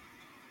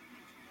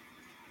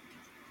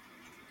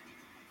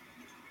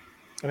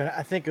 I mean,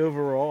 I think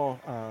overall,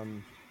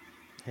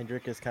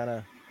 Hendrick is kind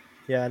of,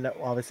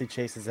 obviously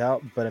Chase is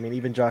out, but I mean,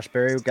 even Josh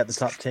Berry got the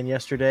top 10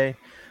 yesterday.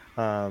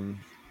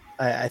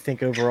 I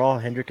think overall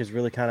Hendrick is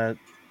really kind of,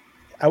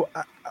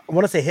 I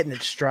want to say hitting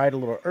its stride a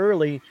little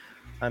early.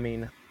 I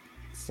mean,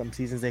 some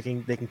seasons they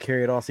can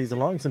carry it all season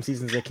long. Some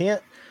seasons they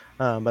can't.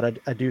 But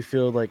I do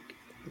feel like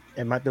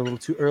it might be a little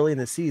too early in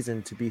the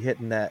season to be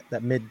hitting that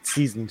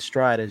mid-season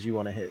stride as you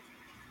want to hit.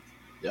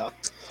 Yeah.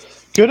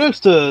 Kudos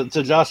to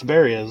Josh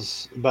Berry,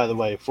 by the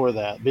way, for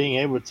that. Being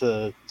able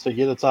to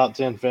get a top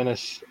 10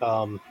 finish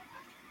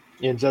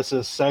in just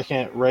his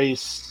second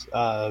race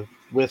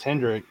with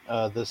Hendrick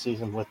this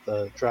season with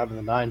driving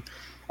the 9.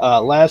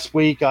 Last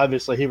week,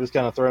 obviously, he was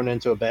kind of thrown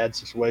into a bad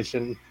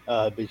situation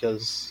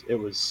because it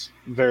was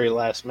very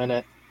last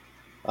minute.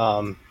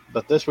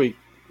 But this week,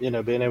 being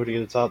able to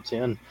get a top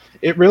 10,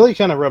 it really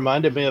kind of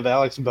reminded me of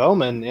Alex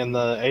Bowman in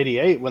the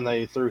 88 when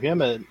they threw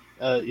him at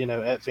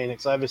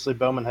Phoenix. Obviously,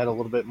 Bowman had a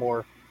little bit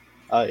more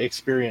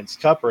experience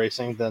cup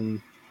racing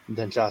than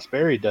Josh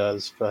Berry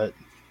does, but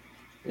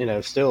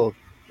still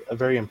a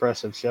very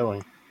impressive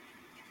showing.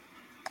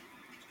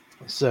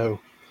 So,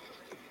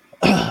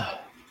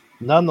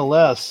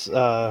 nonetheless,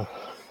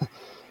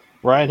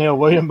 Ryan Hill,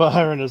 William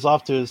Byron is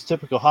off to his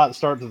typical hot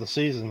start to the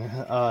season.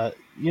 I'm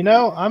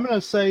going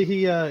to say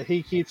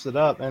he keeps it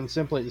up. And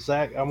simply,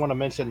 Zach, I want to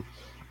mention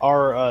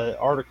our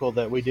article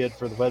that we did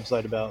for the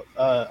website about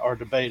our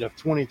debate of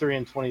 23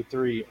 and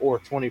 23 or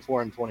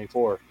 24 and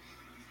 24.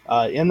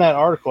 In that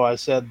article, I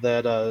said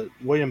that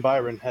William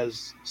Byron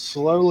has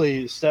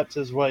slowly stepped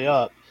his way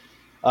up.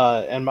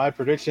 And my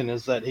prediction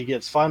is that he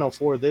gets Final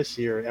Four this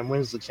year and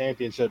wins the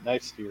championship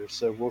next year.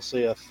 So we'll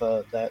see if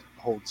that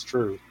holds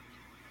true.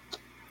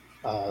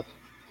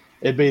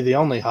 It'd be the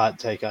only hot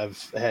take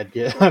I've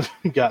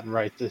gotten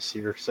right this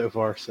year so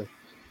far. So,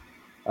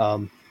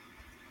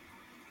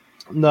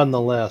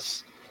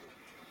 nonetheless,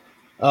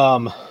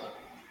 all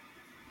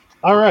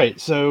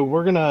right. So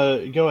we're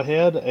gonna go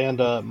ahead,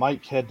 and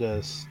Mike had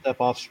to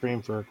step off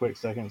screen for a quick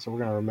second, so we're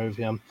gonna remove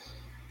him.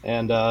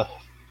 And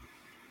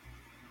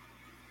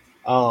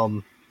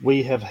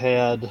we have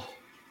had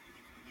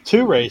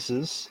 2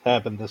 races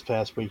happen this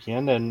past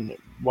weekend, and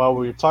while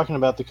we were talking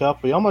about the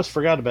Cup, we almost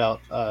forgot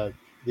about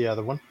the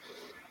other one.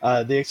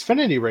 The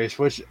Xfinity race,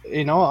 which,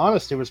 in all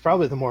honesty, was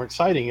probably the more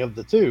exciting of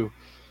the 2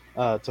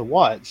 to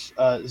watch.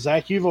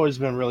 Zach, you've always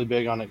been really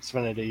big on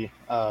Xfinity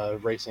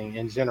racing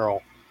in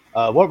general.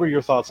 What were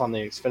your thoughts on the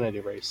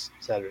Xfinity race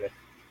Saturday?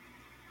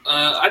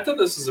 I thought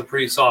this was a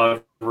pretty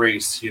solid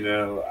race.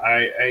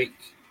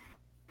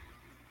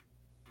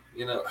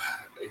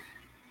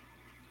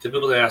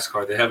 Typical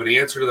NASCAR, they have an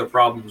answer to their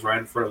problems right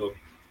in front of them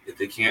if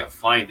they can't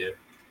find it.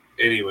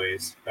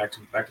 Anyways, back to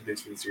the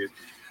Xfinity series.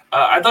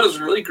 I thought it was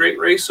a really great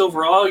race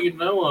overall.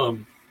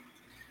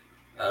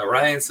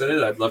 Ryan said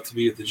it. I'd love to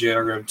be at the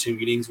JRM team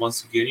meetings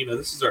once again.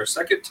 This is our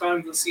second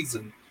time this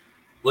season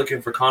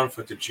looking for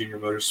conflict at Junior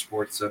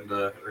Motorsports and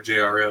or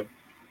JRM,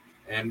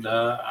 and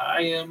I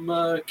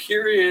am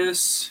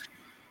curious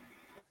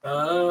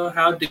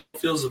how Dale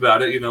feels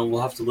about it.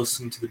 We'll have to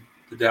listen to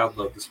the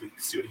download this week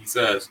to see what he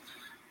says.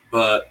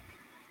 But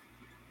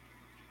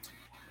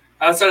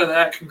outside of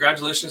that,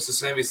 congratulations to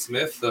Sammy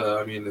Smith.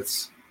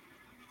 It's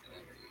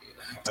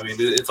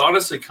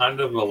honestly kind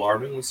of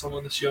alarming when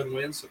someone this young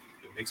wins. It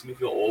makes me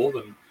feel old,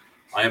 and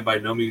I am by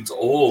no means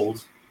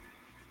old.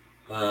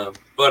 But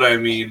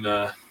he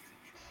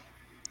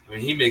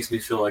makes me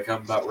feel like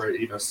I'm about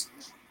ready,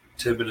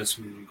 10 minutes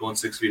from going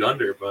 6 feet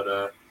under.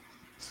 But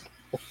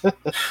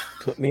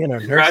put me in a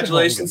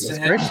congratulations to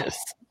him.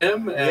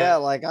 I'm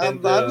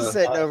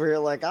sitting over here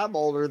like I'm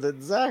older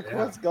than Zach. Yeah.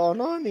 What's going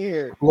on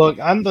here? Look,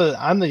 I'm the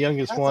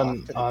youngest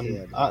one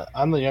on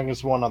I'm the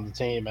youngest one on the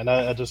team, and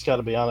I just got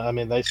to be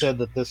honest. They said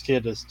that this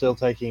kid is still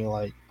taking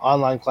like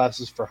online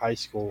classes for high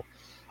school,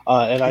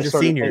 and he's a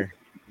senior.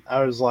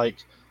 I was like,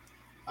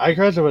 I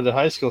graduated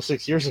high school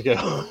 6 years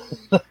ago.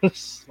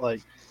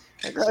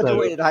 I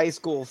graduated high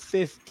school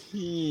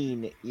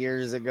 15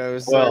 years ago,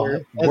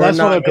 sir. Well, we're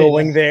not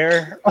going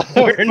there.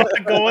 We're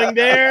not going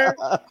there.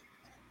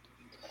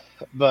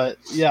 But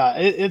yeah,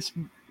 it's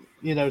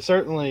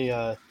certainly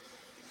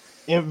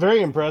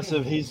very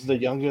impressive. He's the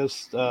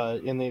youngest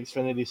in the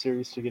Xfinity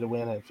series to get a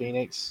win at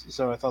Phoenix,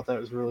 so I thought that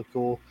was really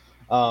cool.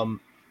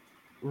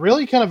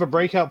 Really kind of a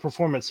breakout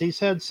performance. He's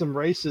had some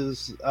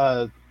races,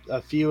 a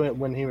few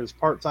when he was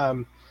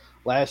part-time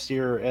last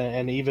year,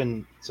 and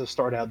even to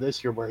start out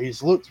this year, where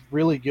he's looked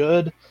really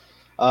good,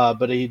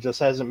 but he just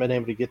hasn't been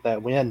able to get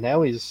that win.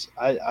 Now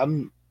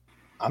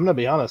I'm going to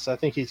be honest. I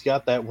think he's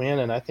got that win,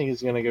 and I think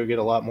he's going to go get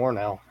a lot more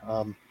now.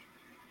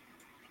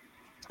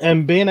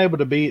 And being able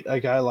to beat a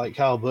guy like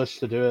Kyle Busch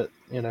to do it,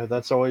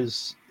 it's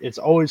always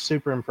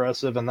super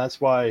impressive. And that's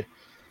why,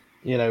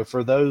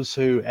 for those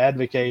who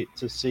advocate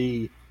to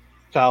see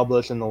Kyle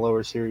Busch in the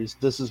lower series,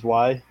 this is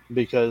why,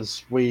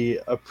 because we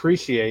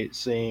appreciate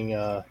seeing,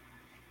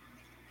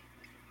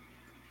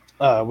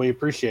 we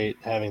appreciate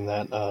having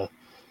that.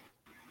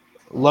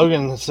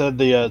 Logan said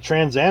the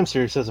Trans Am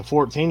series has a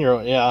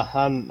 14-year-old. Yeah,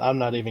 I'm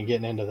not even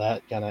getting into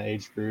that kind of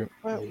age group.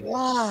 But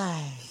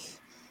why?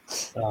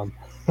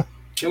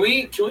 Can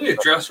we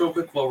address real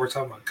quick while we're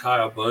talking about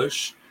Kyle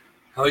Busch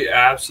how he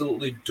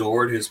absolutely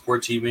adored his poor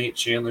teammate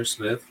Chandler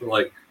Smith for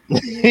no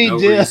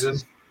reason?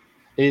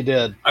 He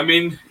did.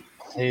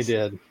 He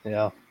did,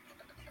 yeah.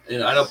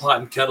 And I know Pot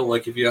and Kettle,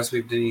 like if you ask me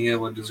if Denny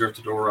Hamlin deserved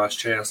to door Ross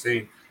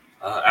Chastain,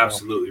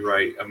 absolutely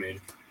right. I mean,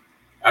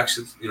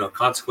 actually,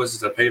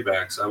 consequences have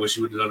paybacks. I wish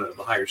he would have done it at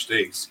the higher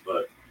stakes,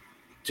 but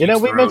We their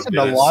own, mentioned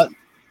a Dennis. lot.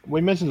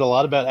 We mentioned a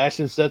lot about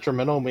actions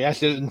detrimental, and we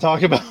actually didn't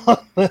talk about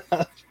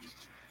that.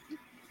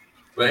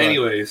 But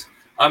anyways,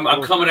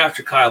 I'm coming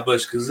after Kyle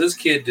Busch because this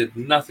kid did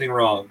nothing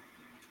wrong.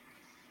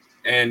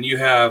 And you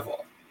have,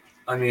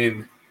 I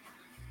mean,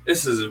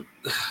 these are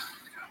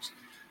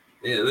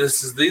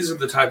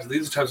the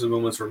types of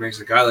moments where it makes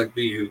a guy like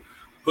me who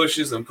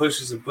pushes and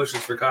pushes and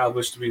pushes for Kyle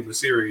Busch to be in the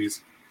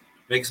series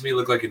makes me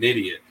look like an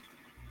idiot.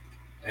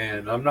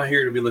 And I'm not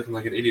here to be looking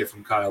like an idiot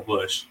from Kyle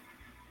Busch.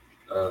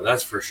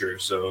 That's for sure.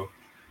 So,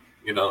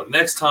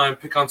 next time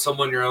pick on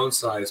someone your own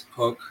size,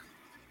 punk.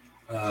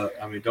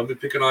 Don't be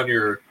picking on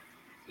your,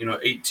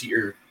 18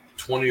 or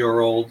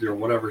 20-year-old or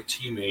whatever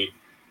teammate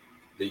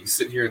that you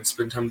sit here and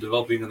spend time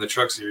developing in the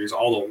truck series,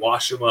 all to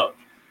wash him up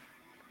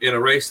in a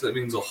race that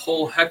means a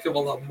whole heck of a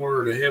lot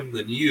more to him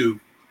than you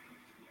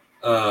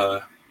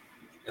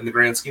in the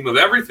grand scheme of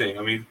everything.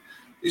 I mean,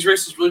 these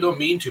races really don't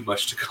mean too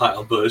much to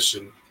Kyle Busch,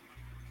 and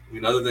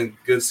other than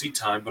good seat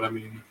time, but I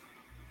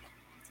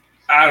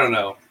don't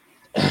know.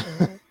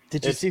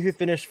 Did you see who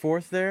finished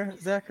fourth there,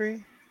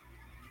 Zachary?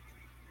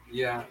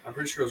 Yeah, I'm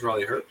pretty sure it was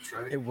Riley Herbst,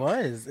 right?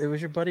 It was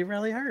your buddy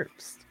Riley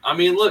Herbst. I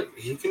mean, look,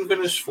 he can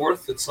finish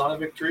fourth. It's not a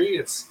victory.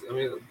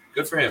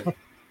 Good for him.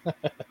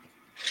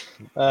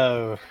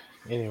 Oh,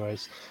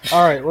 anyways,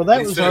 all right. Well, that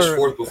He's was finished our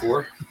fourth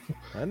before.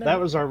 that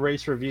was our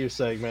race review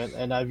segment,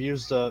 and I've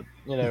used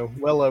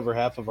well over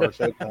half of our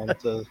show time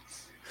to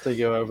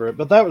go over it.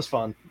 But that was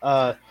fun.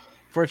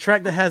 For a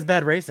track that has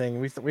bad racing,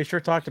 we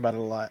sure talked about it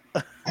a lot.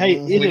 Hey,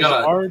 it is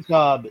our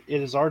job.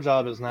 It is our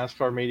job as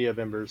NASCAR media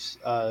members,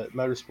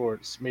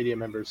 motorsports media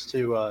members,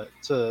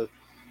 to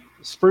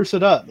spruce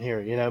it up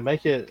here.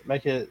 Make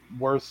it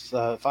worth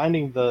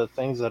finding the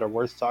things that are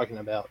worth talking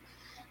about,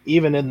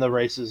 even in the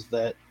races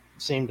that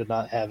seem to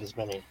not have as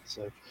many.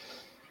 So,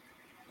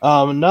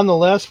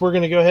 nonetheless, we're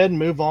going to go ahead and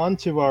move on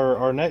to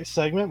our next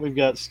segment. We've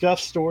got Scuff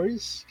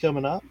stories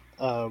coming up.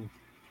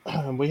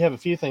 We have a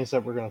few things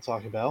that we're going to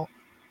talk about.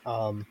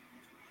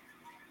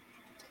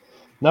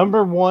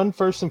 Number one,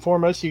 first and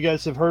foremost, you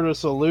guys have heard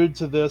us allude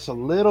to this a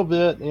little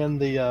bit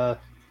in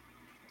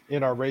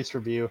our race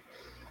review.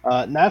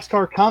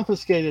 NASCAR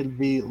confiscated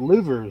the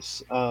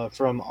louvers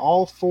from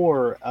all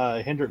four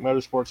Hendrick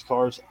Motorsports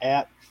cars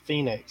at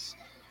Phoenix.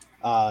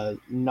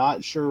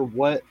 Not sure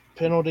what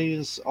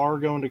penalties are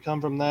going to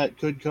come from that,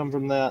 could come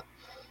from that.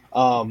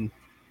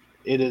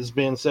 It has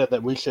been said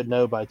that we should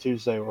know by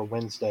Tuesday or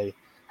Wednesday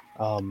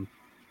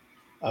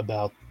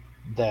about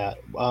that.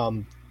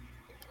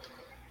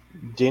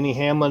 Denny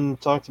Hamlin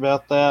talked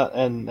about that,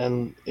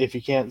 and if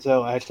you can't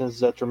tell, Actions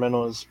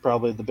Detrimental is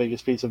probably the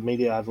biggest piece of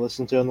media I've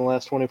listened to in the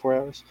last 24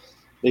 hours.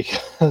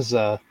 Because,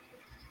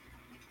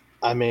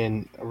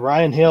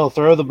 Ryan Hill,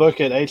 throw the book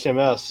at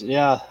HMS.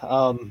 Yeah.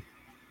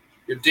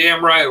 You're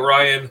damn right,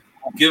 Ryan.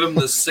 Give him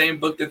the same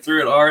book that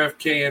threw at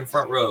RFK in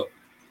front row.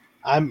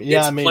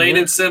 It's plain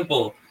and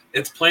simple.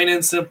 It's plain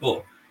and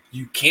simple.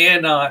 You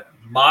cannot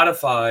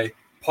modify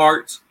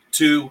parts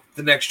to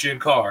the next-gen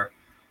car.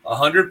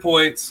 100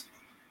 points,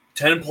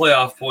 10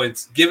 playoff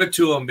points. Give it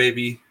to them,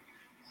 baby.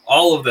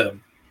 All of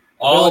them.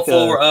 All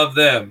four of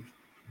them.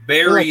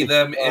 Bury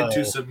them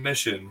into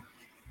submission.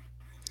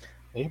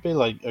 It could be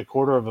like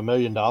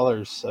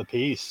 $250,000 a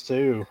piece,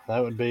 too. That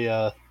would be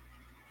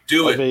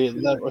do it.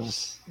 Didn't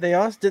they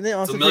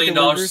also $1 million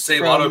to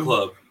save Auto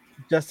Club.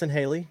 Justin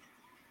Haley.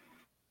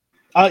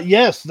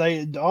 Yes,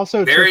 they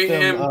also Bury took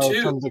them him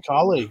too. from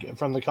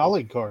the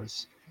colleague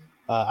cars.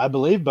 I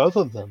believe both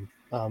of them.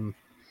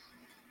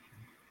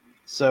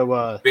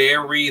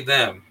 Bury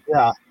them.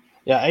 Yeah.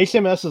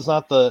 HMS is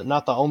not the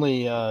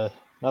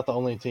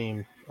only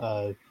team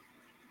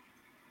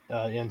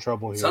in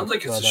trouble here. Sounds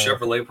like it's a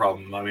Chevrolet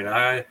problem.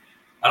 I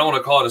don't want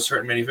to call it a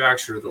certain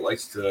manufacturer that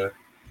likes to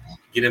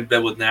get in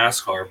bed with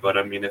NASCAR, but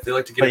if they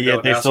like to get in bed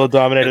with NASCAR, they still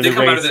dominated the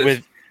race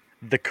with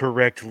the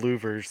correct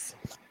louvers.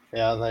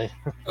 Yeah, they.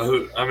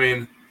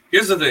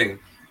 Here's the thing.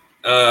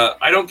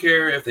 I don't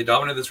care if they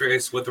dominate this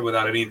race with or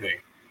without anything.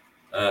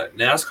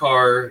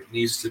 NASCAR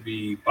needs to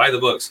be by the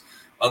books.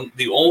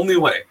 The only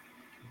way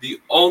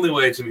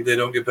to me they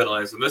don't get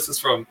penalized, and this is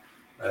from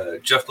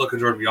Jeff Gluck and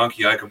Jordan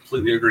Bianchi, I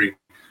completely agree.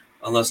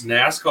 Unless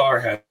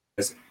NASCAR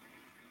has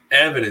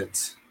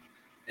evidence,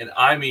 and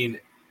I mean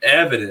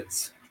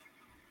evidence,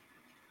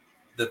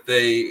 that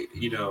they,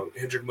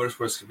 Hendrick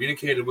Motorsports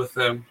communicated with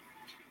them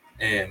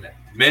and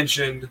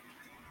mentioned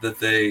that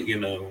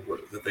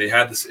they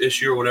had this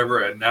issue or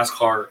whatever, and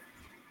NASCAR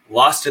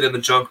lost it in the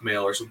junk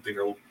mail or something,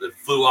 or it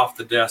flew off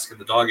the desk and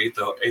the dog ate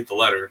the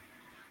letter.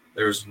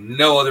 There's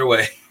no other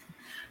way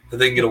that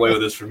they can get away with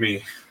this for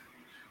me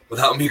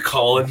without me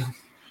calling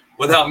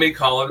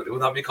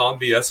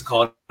BS and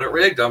calling it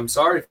rigged. I'm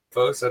sorry,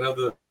 folks. I know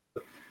that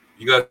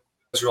you guys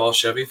are all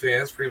Chevy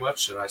fans pretty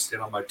much, and I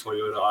stand on my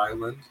Toyota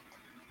island,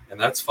 and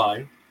that's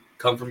fine.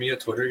 Come for me at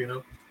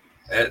Twitter,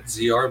 at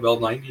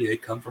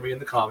ZRBell98. Come for me in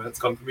the comments.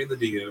 Come for me in the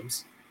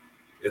DMs.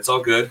 It's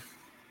all good.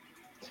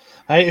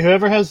 Hey,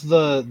 whoever has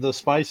the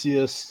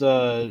spiciest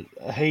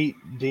hate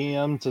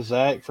DM to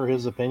Zach for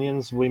his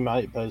opinions, we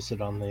might post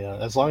it on the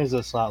as long as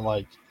it's not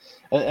like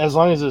Needs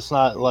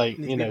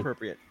to you be know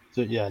appropriate.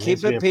 yeah, it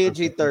needs Keep to be it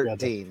PG appropriate.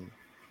 13.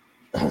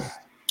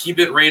 Keep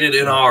it rated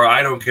in R.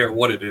 I don't care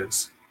what it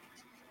is.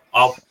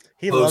 I'll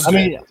He post loves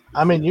it.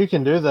 I mean, you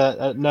can do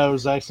that. No,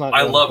 Zach's not.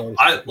 I going love. to post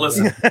I it.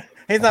 listen.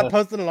 He's not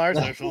posting on our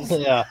socials.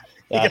 Yeah,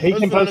 yeah, He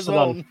can post it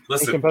on his own. He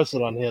Listen. can post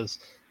it on his.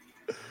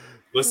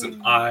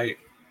 Listen. I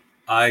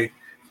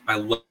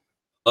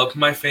love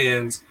my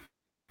fans,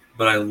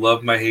 but I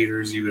love my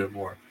haters even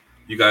more.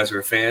 You guys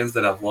are fans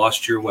that have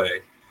lost your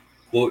way.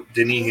 Quote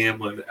Denny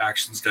Hamlin: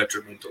 "Actions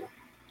detrimental."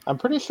 I'm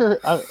pretty sure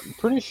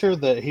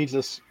that he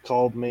just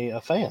called me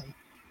a fan.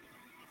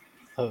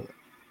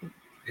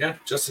 Yeah,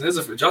 Justin is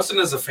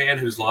a fan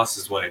who's lost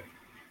his way.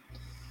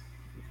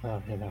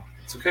 You know,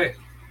 It's okay.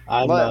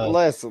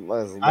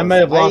 Listen. I may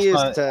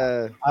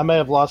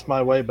have lost I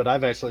my way, but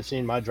I've actually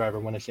seen my driver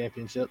win a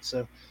championship.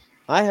 So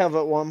I have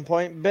at one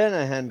point been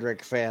a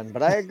Hendrick fan,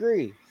 but I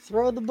agree.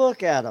 Throw the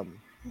book at him.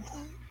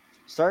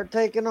 Start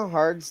taking a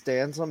hard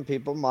stance on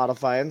people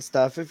modifying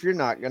stuff if you're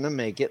not going to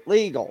make it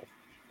legal.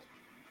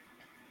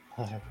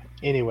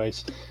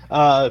 anyways,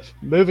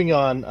 moving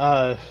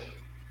on.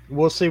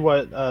 We'll see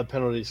what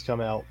penalties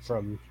come out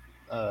from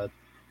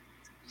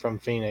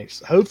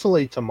Phoenix.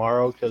 Hopefully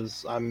tomorrow,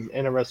 because I'm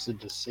interested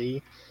to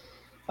see.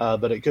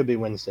 But it could be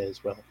Wednesday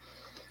as well.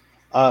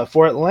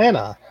 For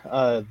Atlanta,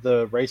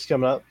 the race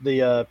coming up,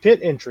 the pit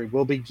entry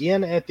will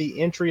begin at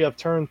the entry of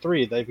turn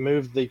 3. They've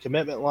moved the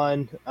commitment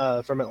line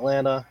from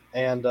Atlanta,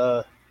 and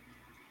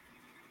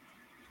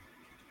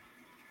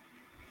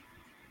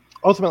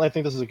ultimately, I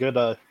think this is a good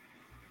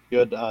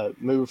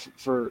move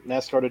for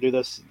NASCAR to do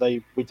this.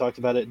 We talked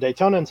about it.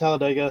 Daytona and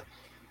Talladega,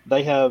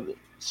 they have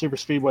super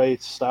speedway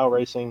style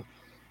racing,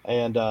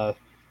 and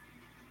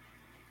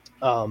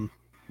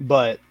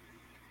but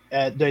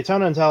at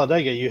Daytona and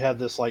Talladega, you have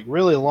this like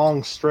really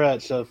long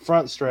stretch, a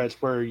front stretch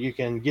where you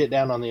can get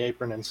down on the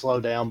apron and slow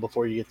down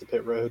before you get to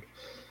pit road.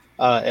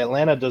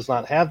 Atlanta does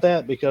not have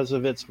that because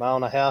of its 1.5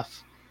 mile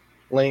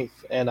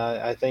length, and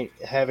I think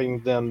having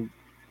them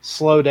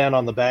slow down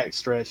on the back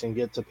stretch and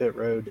get to pit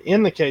road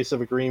in the case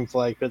of a green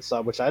flag pit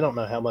stop, which I don't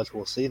know how much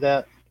we'll see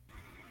that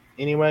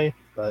anyway,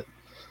 but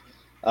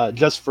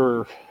just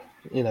for,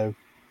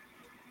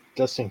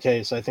 just in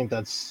case, I think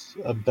that's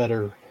a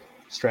better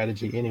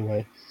strategy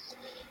anyway.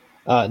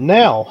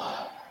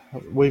 Now,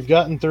 we've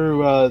gotten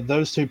through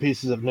those two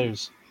pieces of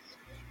news.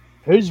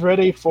 Who's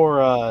ready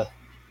for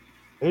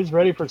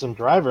some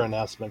driver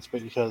announcements?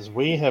 Because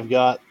we have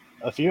got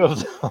a few of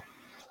them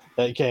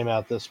that came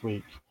out this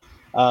week.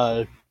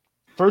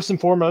 First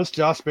and foremost,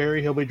 Josh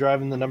Berry. He'll be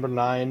driving the number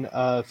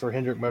 9 for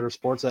Hendrick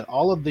Motorsports at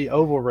all of the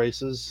oval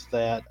races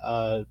that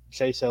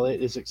Chase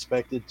Elliott is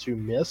expected to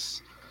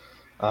miss.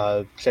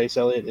 Chase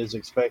Elliott is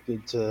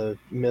expected to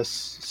miss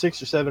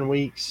 6 or 7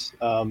 weeks.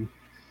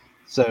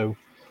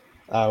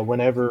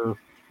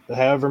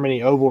 However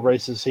many oval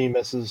races he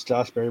misses,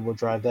 Josh Berry will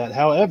drive that.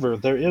 However,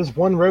 there is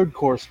one road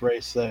course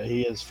race that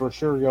he is for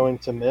sure going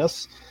to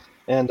miss,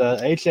 and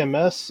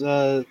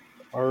HMS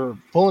are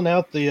pulling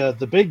out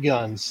the big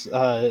guns,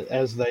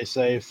 as they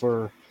say,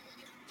 for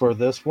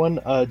this one.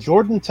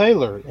 Jordan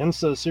Taylor,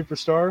 IMSA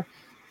superstar,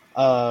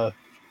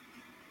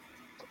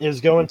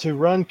 is going to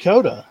run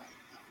COTA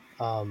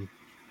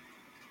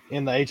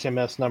in the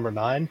HMS number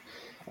 9.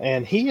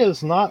 And he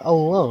is not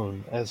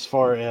alone as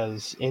far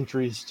as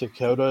entries to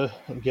COTA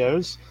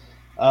goes.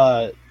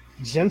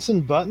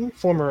 Jenson Button,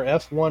 former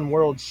F1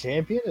 world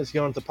champion, is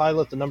going to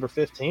pilot the number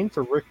 15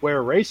 for Rick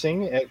Ware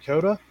Racing at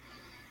COTA.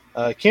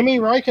 Kimi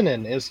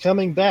Räikkönen is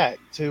coming back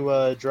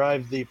to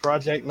drive the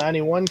Project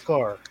 91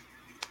 car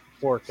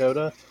for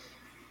COTA.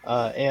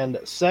 And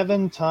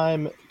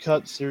 7-time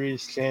Cup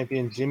Series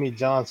champion Jimmy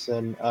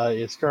Johnson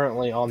is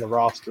currently on the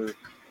roster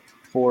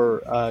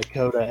for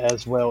COTA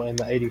as well in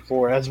the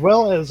 84, as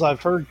well as I've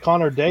heard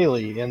Connor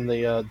Daly in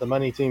the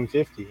Money Team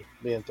 50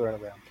 being thrown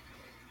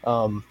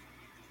around.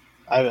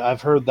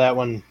 I've heard that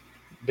one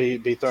be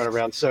thrown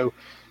around. So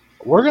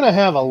we're gonna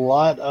have a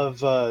lot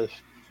of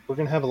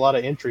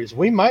entries.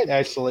 We might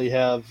actually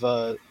have.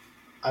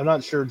 I'm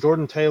not sure.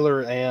 Jordan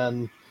Taylor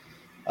and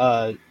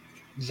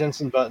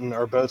Jenson Button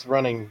are both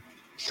running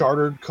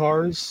chartered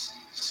cars,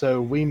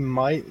 so we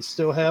might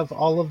still have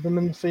all of them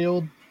in the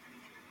field.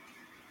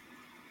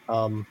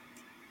 I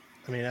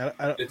mean,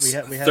 It's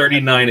we have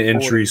 39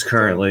 entries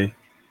currently.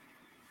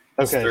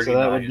 Okay, so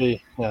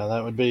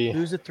that would be.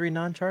 Who's the 3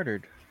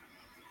 non-chartered?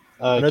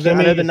 I know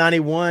the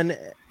 91.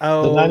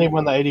 Oh, the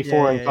 91, the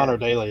 84, and Connor yeah.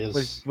 Daly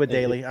is with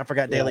Daly. I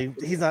forgot Daly.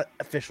 He's not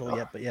official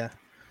yet, but yeah.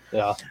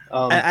 Yeah.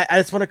 I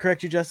just want to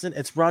correct you, Justin.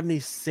 It's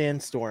Rodney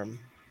Sandstorm,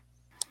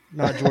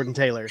 not Jordan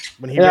Taylor.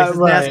 When he Yeah, races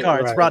right, NASCAR,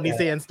 it's right, Rodney yeah.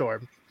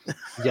 Sandstorm.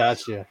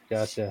 Gotcha.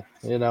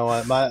 You know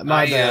what? My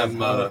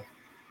bad.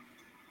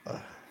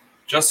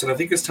 Justin, I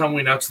think it's time we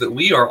announce that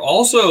we are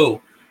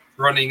also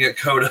running at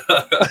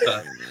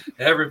COTA.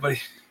 Everybody.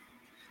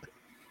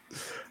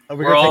 Are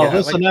we We're gonna all- take a,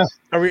 listen up.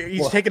 are we each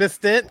Well- taking a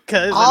stint?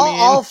 Because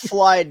I'll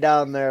fly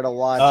down there to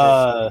watch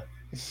Well,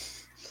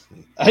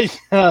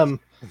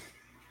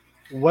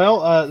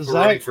 We're running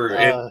Zach,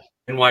 for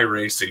NY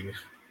Racing.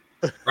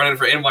 Running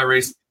for NY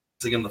Racing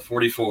in the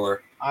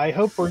 44. I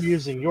hope we're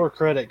using your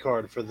credit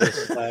card for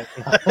this, Zach.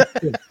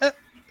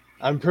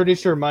 I'm pretty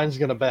sure mine's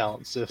going to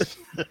bounce. If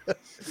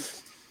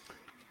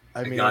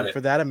I mean, got it.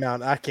 for that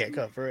amount, I can't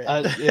cover it.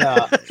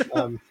 yeah,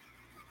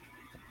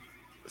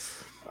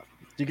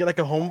 Do you get like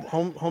a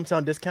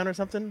hometown discount or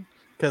something?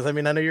 Because I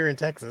mean, I know you're in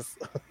Texas.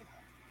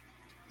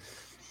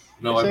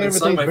 No, they I've say been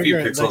selling my few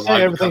bigger. picks They say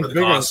online to cover everything's the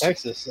bigger in cost.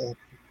 Texas. So.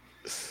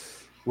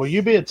 Will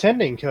you be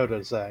attending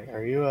COTA, Zach?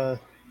 Are you No.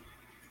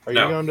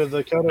 going to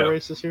the COTA No.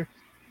 races here?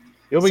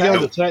 You'll be Zach-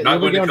 going to Not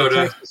you'll be going to going to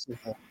COTA. Texas.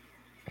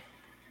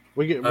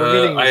 We're getting.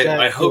 Zach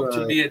I hope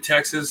to be at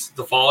Texas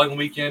the following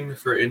weekend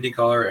for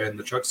IndyCar and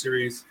the Truck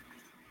Series.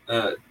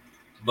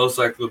 Most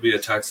likely will be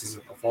at Texas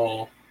in the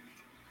fall.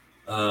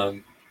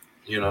 No,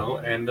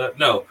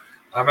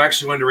 I'm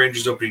actually going to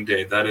Rangers opening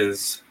day. That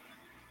is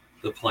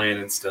the plan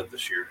instead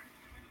this year.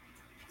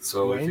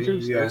 So if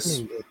Rangers you guys,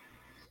 opening day.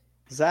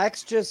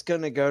 Zach's just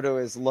gonna go to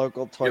his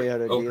local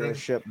Toyota opening.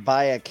 dealership,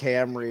 buy a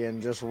Camry,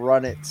 and just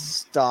run it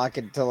stock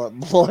until it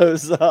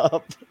blows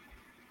up.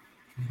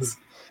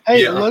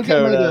 Hey, Yeah.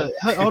 Logan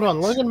hold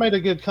on. Logan made a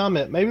good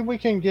comment. Maybe we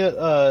can get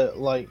the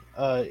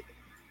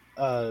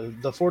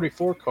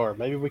 44 car.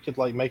 Maybe we could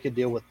like make a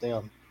deal with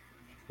them.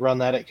 Run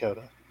that at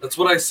COTA. that's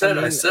what I said.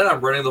 I I mean- said I'm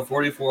running the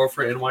 44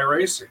 for NY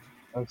Racing.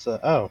 That's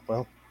oh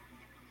well.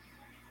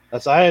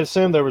 I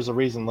assumed there was a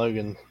reason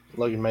Logan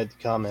made the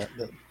comment.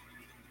 But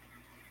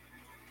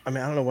I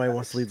mean, I don't know why he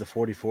wants to leave the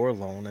 44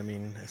 alone. I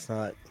mean, it's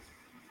not.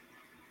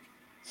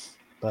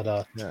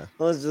 Yeah.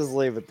 Let's just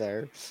leave it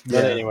there.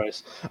 But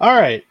anyways, all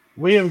right.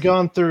 We have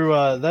gone through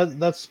that.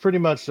 That's pretty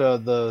much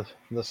the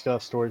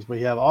Scuff stories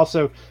we have.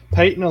 Also,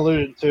 Peyton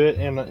alluded to it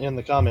in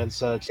the comments.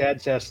 Chad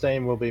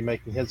Chastain will be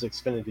making his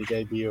Xfinity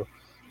debut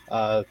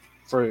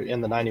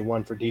in the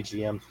 91 for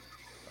DGM.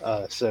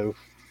 So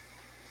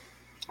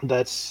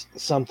that's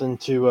something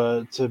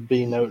to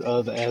be note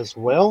of as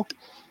well.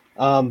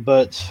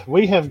 But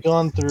we have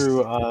gone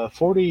through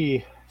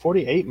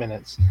 48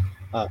 minutes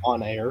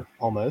on air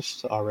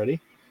almost already.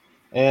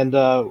 And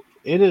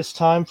it is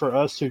time for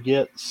us to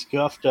get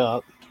scuffed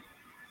up.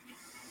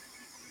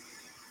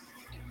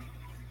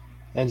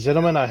 And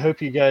gentlemen, I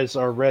hope you guys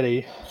are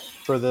ready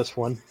for this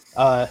one.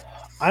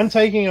 I'm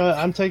taking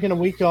a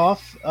week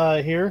off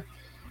here.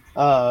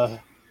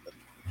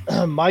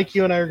 Mike,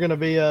 you and I are going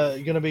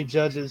to be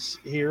judges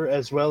here,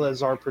 as well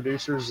as our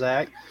producer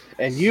Zach,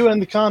 and you in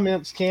the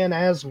comments can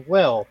as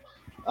well.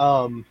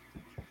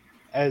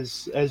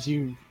 As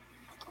you,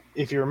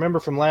 if you remember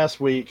from last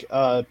week,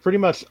 pretty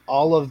much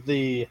all of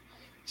the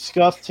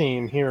Scuff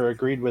team here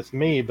agreed with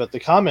me, but the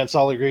comments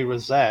all agreed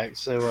with Zach.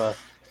 So,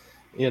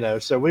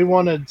 so we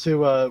want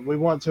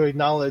to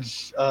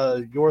acknowledge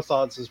your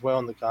thoughts as well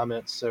in the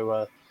comments.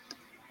 So,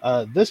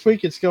 this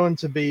week it's going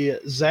to be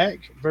Zach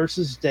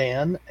versus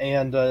Dan,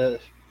 and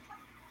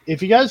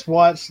if you guys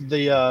watched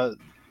the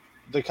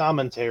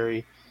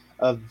commentary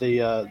of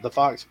the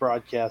Fox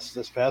broadcast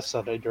this past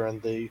Sunday during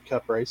the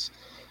Cup race,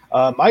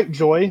 Mike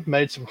Joy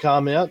made some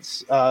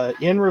comments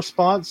in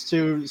response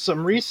to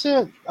some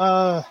recent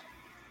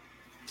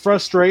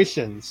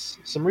frustrations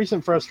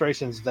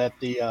that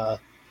the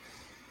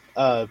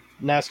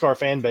NASCAR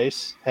fan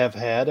base have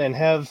had and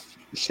have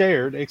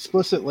shared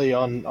explicitly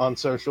on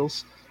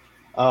socials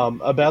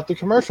about the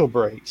commercial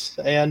breaks.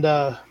 And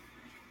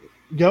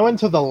going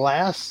to the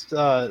last,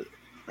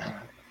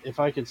 if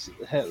I could,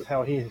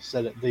 how he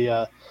said it,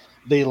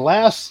 the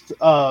last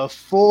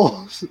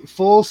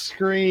full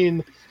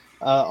screen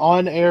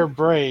on air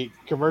break,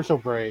 commercial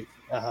break.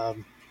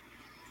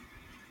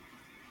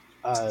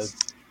 That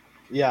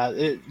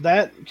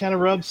kind of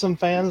rubs some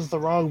fans the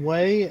wrong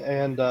way,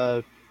 and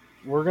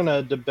we're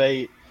gonna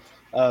debate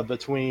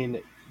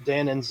between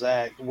Dan and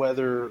Zach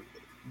whether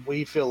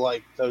we feel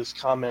like those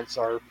comments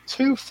are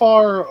too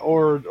far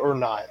or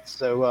not.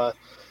 So,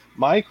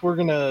 Mike, we're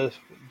gonna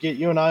get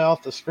you and I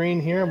off the screen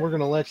here, and we're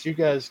gonna let you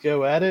guys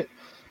go at it.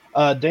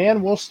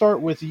 Dan, we'll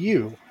start with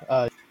you.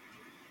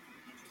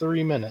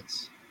 3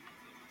 minutes.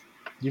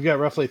 You've got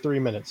roughly 3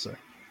 minutes, sir.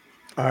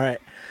 All right.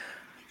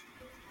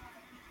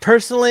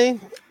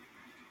 Personally,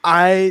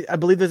 I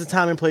believe there's a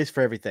time and place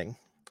for everything.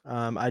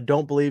 I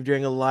don't believe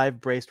during a live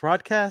brace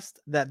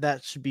broadcast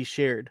that should be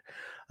shared.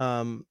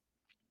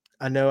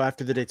 I know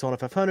after the Daytona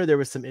 500, there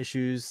was some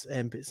issues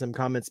and some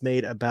comments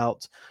made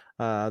about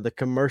the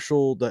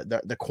commercial,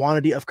 the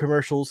quantity of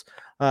commercials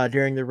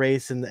during the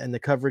race and the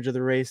coverage of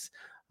the race.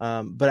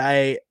 But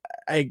I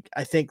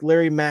think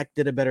Larry Mack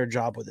did a better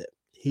job with it.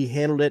 He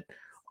handled it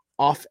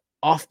off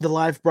the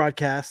live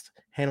broadcast,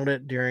 handled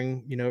it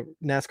during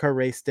NASCAR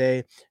race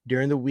day,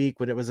 during the week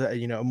when it was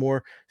a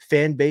more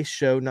fan-based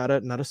show, not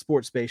a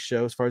sports-based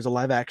show as far as a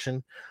live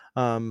action.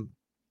 And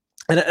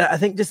I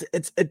think just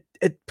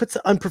it puts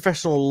an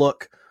unprofessional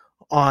look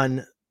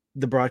on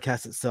the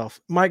broadcast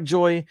itself. Mike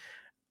Joy,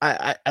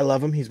 I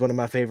love him. He's one of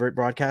my favorite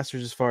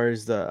broadcasters as far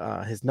as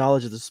the his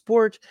knowledge of the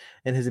sport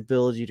and his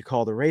ability to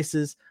call the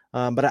races.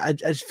 But I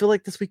just feel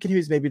like this weekend he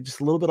was maybe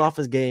just a little bit off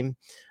his game,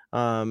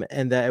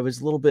 and that it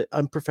was a little bit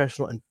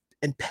unprofessional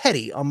and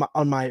petty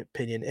on my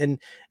opinion.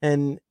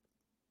 And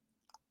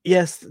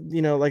yes,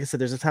 like I said,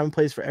 there's a time and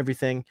place for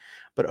everything,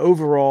 but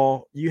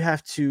overall, you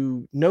have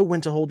to know when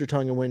to hold your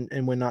tongue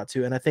and when not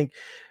to. And I think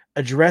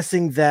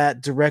addressing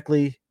that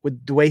directly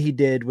with the way he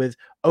did with,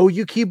 "Oh,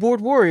 you keyboard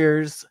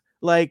warriors,"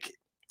 like,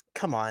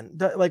 come on,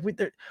 like we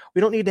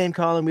don't need name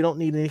calling, we don't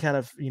need any kind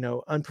of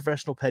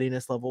unprofessional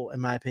pettiness level,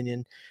 in my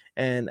opinion.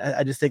 And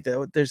I just think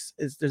that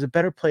there's a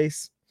better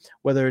place,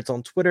 whether it's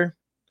on Twitter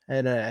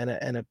and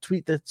a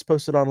tweet that's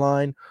posted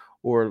online,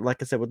 or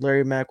like I said with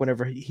Larry Mack,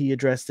 whenever he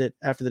addressed it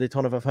after the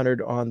Daytona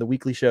 500 on the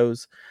weekly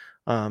shows.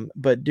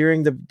 But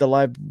during the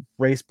live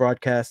race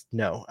broadcast,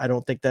 no, I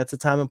don't think that's a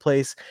time and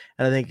place.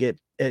 And I think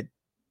it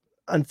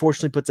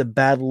unfortunately puts a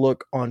bad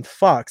look on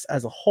Fox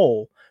as a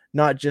whole,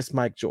 not just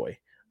Mike Joy.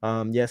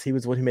 Yes, he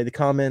was the one who made the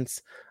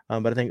comments,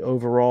 but I think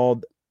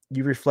overall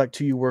you reflect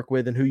who you work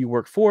with and who you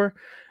work for.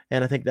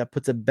 And I think that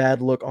puts a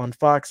bad look on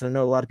Fox. And I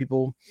know a lot of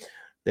people,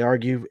 they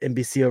argue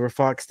NBC over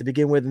Fox to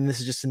begin with, and this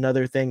is just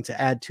another thing to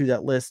add to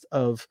that list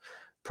of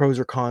pros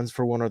or cons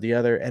for one or the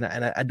other. And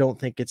I don't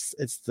think it's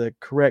the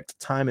correct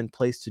time and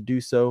place to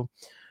do so.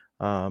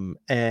 And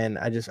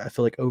I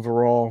feel like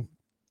overall,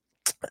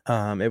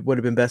 it would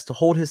have been best to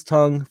hold his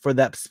tongue for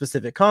that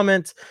specific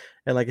comment.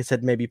 And like I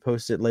said, maybe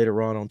post it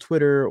later on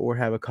Twitter, or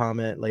have a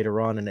comment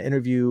later on in an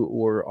interview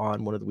or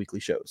on one of the weekly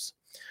shows.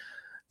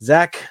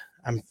 Zach,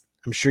 I'm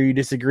sure you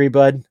disagree,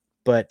 bud,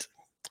 but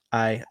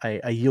I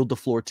yield the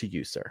floor to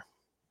you, sir.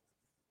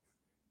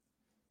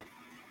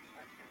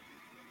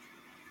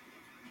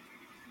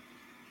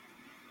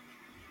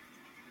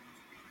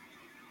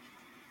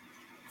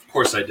 Of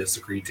course I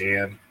disagree,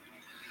 Dan.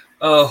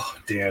 Oh,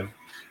 Dan.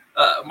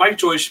 Mike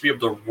Joy should be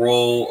able to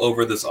roll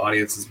over this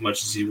audience as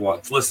much as he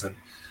wants. Listen,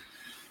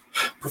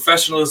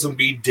 professionalism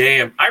be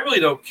damned. I really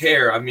don't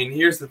care. I mean,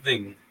 here's the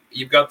thing.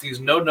 You've got these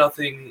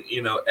know-nothing,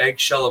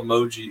 eggshell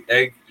emoji,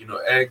 egg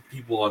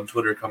people on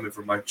Twitter coming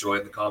for Mike Joy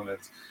in the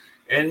comments.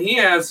 And he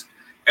has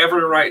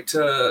every right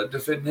to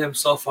defend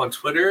himself on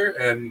Twitter,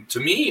 and to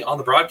me, on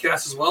the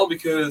broadcast as well,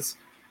 because,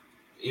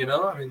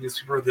 these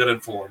people are that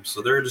informed.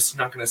 So they're just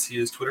not going to see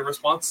his Twitter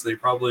response. They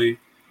probably...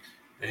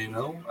 they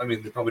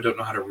probably don't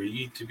know how to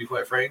read, to be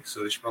quite frank,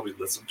 so they should probably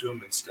listen to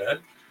him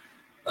instead.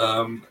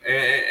 I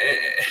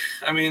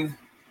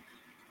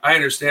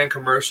understand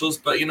commercials,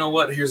 but you know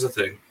what? Here's the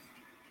thing.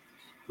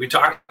 We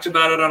talked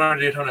about it on our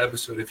Daytona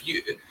episode. If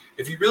you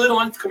really don't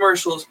like the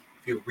commercials,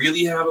 if you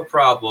really have a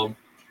problem,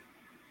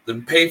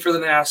 then pay for the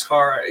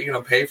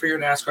NASCAR. Pay for your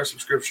NASCAR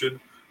subscription.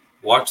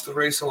 Watch the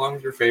race along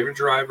with your favorite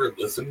driver.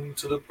 Listen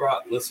to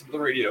the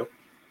radio.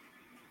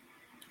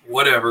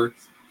 Whatever.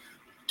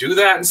 Do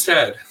that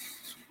instead.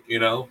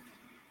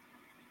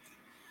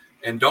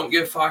 And don't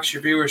give Fox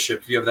your viewership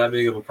if you have that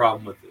big of a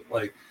problem with it.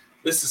 Like,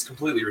 this is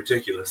completely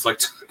ridiculous.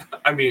 Like,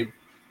 I didn't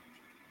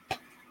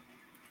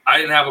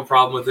have a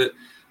problem with it.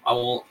 I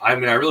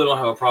really don't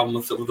have a problem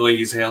with the way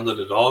he's handled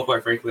it at all,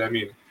 quite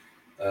frankly.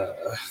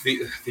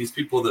 These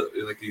people that,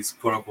 like, these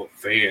quote-unquote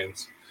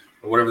fans,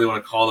 or whatever they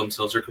want to call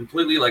themselves, are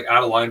completely, like,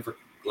 out of line for,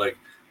 like,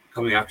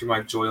 coming after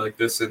Mike Joy like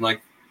this. And,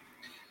 like,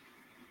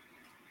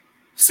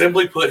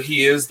 simply put,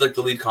 he is like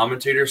the lead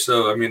commentator.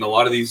 So, a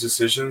lot of these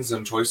decisions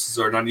and choices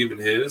are not even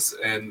his,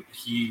 and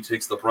he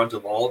takes the brunt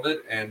of all of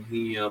it. And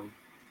he, I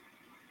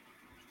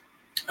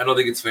don't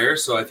think it's fair.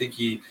 So I think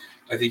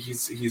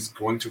he's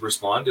going to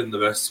respond in the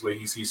best way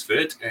he sees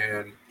fit.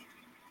 And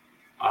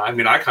I'm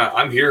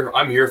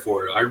here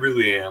for it. I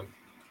really am.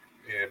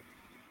 And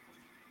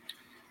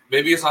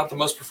maybe it's not the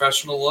most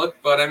professional look,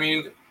 but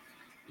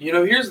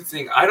here's the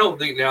thing. I don't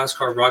think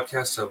NASCAR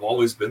broadcasts have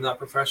always been that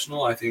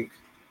professional. I think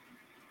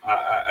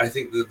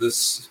that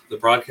the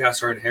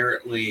broadcasts are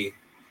inherently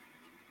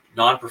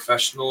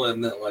non-professional,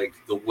 and that, like,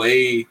 the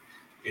way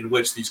in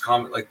which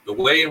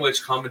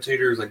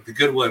commentators, like the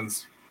good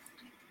ones,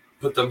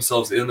 put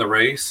themselves in the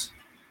race,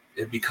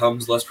 it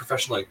becomes less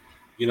professional. Like,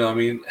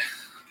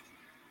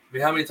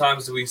 how many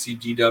times do we see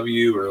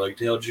DW or like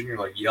Dale Jr.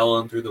 like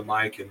yelling through the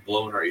mic and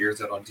blowing our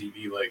ears out on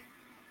TV? Like,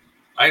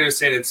 I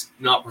understand it's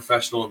not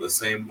professional in the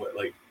same way.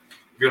 Like,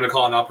 if you're gonna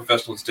call it not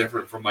professional, it's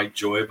different from Mike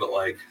Joy, but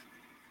like,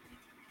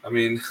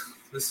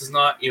 this is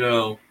not,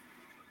 your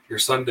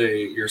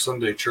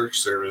Sunday church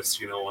service,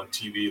 on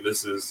TV.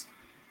 This is,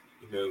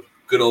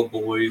 good old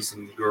boys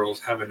and girls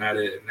having at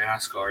it in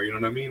NASCAR. You know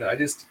what I mean?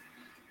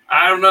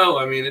 I don't know.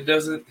 It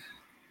doesn't.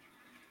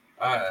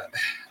 I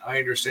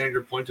understand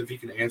your point if he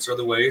can answer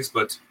other ways,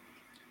 but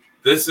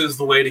this is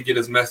the way to get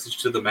his message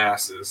to the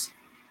masses.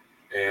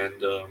 And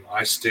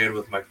I stand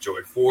with Mike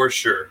Joy for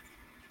sure.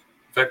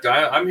 In fact,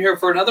 I'm here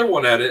for another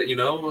one at it,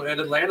 at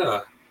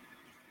Atlanta.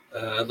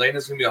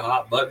 Atlanta's going to be a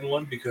hot button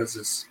one because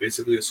it's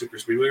basically a super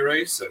speedway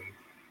race. And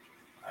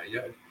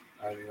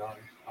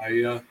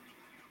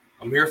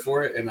I'm here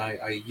for it, and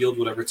I yield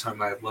whatever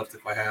time I have left,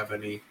 if I have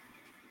any,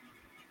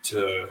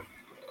 to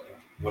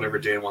whatever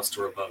Dan wants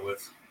to rebut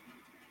with.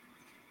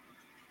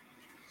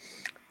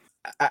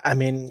 I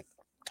mean,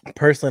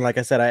 personally, like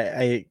I said,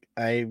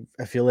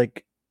 I feel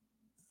like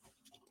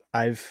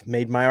I've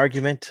made my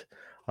argument.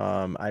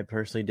 I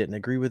personally didn't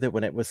agree with it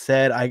when it was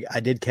said. I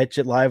did catch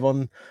it live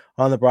on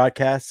the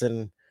broadcast,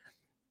 and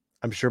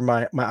I'm sure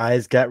my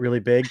eyes got really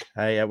big.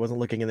 I wasn't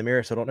looking in the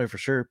mirror, so I don't know for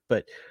sure,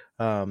 but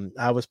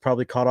I was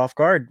probably caught off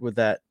guard with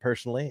that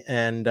personally.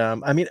 And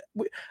I mean,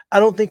 I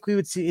don't think we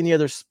would see any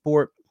other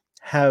sport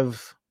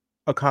have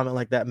a comment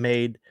like that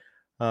made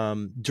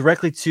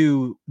directly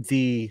to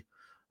the,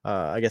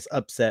 I guess,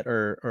 upset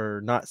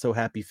or not so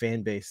happy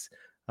fan base.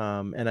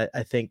 And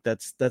I think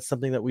that's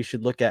something that we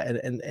should look at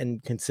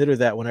and consider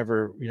that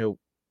whenever,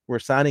 we're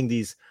signing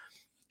these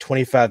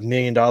 $25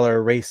 million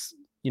race,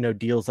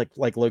 deals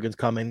like Logan's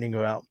commenting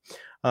about.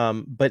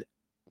 But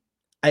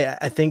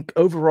I think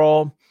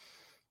overall,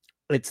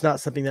 it's not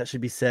something that should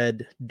be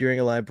said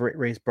during a live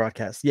race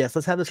broadcast. Yes,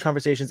 let's have those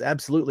conversations.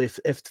 Absolutely.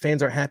 If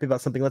fans aren't happy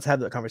about something, let's have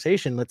that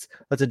conversation. Let's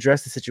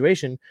address the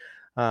situation.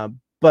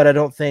 But I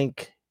don't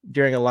think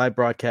during a live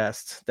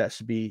broadcast that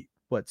should be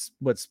what's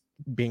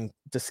being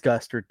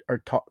discussed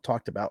or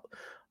talked about.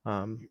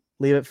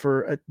 Leave it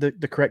for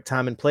the correct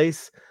time and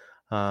place.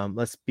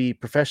 Let's be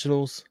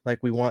professionals like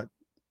we want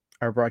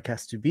our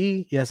broadcast to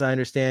be. Yes, I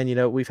understand.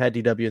 We've had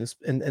DW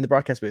in the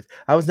broadcast booth.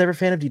 I was never a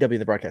fan of DW in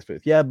the broadcast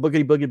booth. Yeah,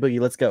 boogity boogie boogie.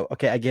 Let's go.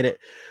 Okay, I get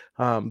it.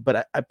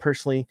 But I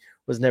personally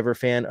was never a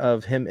fan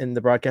of him in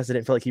the broadcast. I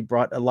didn't feel like he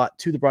brought a lot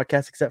to the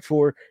broadcast, except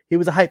for he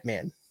was a hype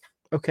man.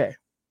 Okay,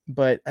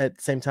 but at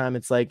the same time,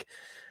 it's like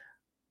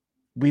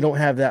we don't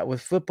have that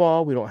with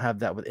football. We don't have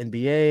that with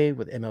NBA,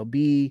 with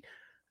MLB.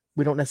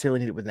 We don't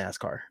necessarily need it with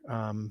NASCAR.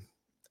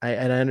 I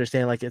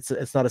understand like it's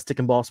not a stick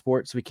and ball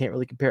sport, so we can't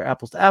really compare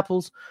apples to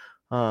apples.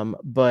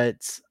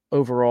 But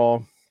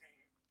overall,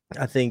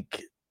 I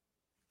think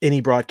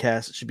any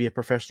broadcast should be a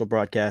professional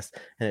broadcast,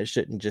 and it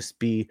shouldn't just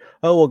be,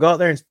 oh, well, go out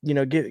there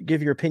and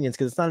give your opinions,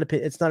 because it's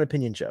not an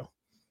opinion show.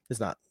 It's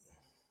not.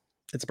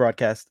 It's a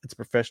broadcast. It's a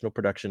professional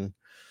production.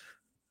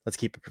 Let's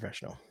keep it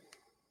professional.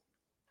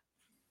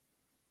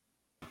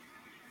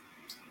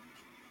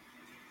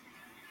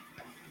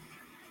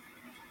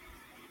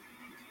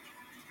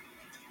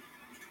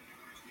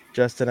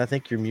 Justin, I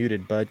think you're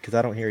muted, bud, because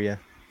I don't hear you.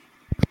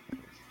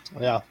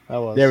 Yeah, I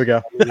was. There we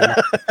go. Yeah.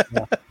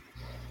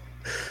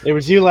 It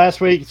was you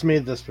last week. It's me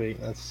this week.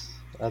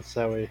 That's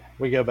how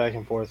we go back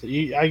and forth.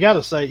 I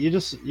gotta say, you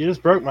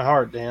just broke my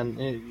heart,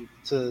 Dan.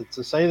 To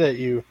say that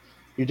you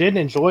didn't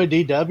enjoy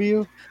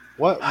DW.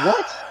 What?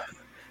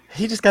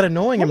 He just got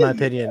annoying, in my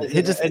opinion.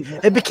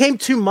 It became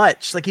too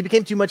much. Like, he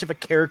became too much of a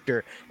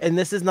character. And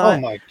this is not.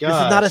 Oh my God! This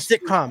is not a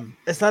sitcom.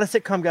 It's not a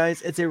sitcom,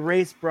 guys. It's a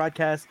race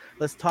broadcast.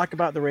 Let's talk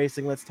about the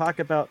racing. Let's talk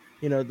about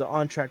the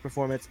on track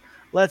performance.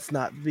 Let's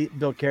not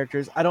build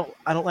characters. I don't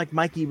like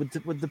Mikey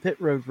with the pit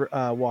road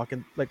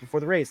walking like before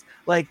the race.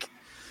 Like,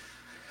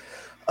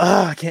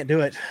 I can't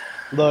do it.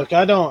 Look,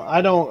 I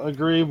don't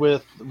agree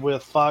with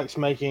Fox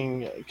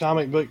making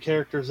comic book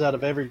characters out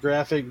of every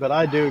graphic, but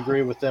I do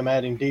agree with them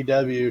adding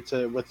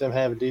DW with them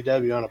having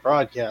DW on a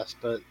broadcast.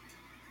 But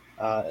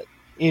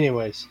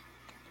anyways,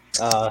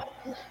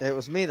 it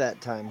was me that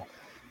time.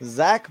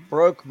 Zach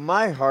broke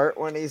my heart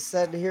when he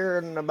said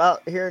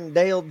hearing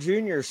Dale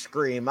Jr.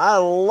 scream. I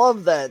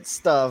love that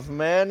stuff,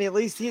 man. At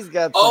least he's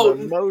got some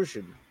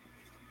emotion.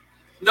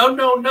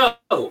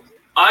 No.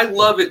 I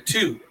love it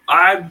too.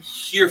 I'm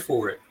here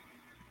for it.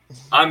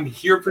 I'm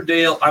here for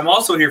Dale. I'm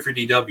also here for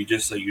DW,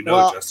 just so you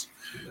know, Justin.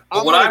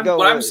 But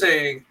what I'm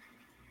saying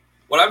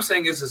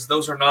is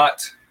those are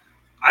not.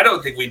 I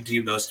don't think we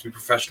deem those to be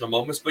professional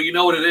moments, but you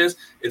know what it is?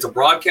 It's a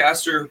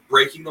broadcaster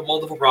breaking the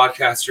mold of a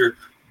broadcaster,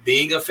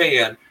 being a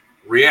fan,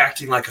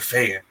 reacting like a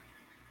fan.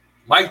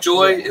 Mike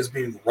Joy is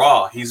being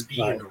raw. He's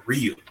being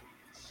real.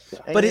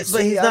 But he's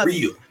not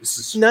real.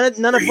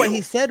 None of what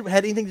he said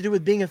had anything to do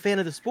with being a fan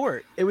of the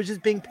sport. It was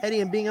just being petty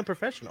and being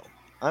unprofessional.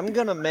 I'm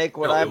going to make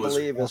what I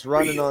believe is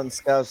Runnin on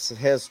Scuffs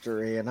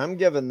history, and I'm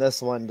giving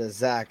this one to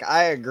Zach.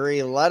 I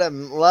agree. Let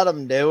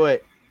him do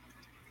it.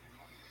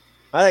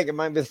 I think it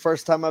might be the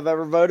first time I've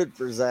ever voted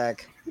for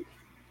Zach.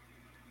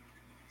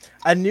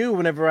 I knew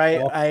whenever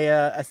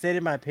I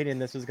stated my opinion,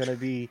 this was going to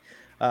be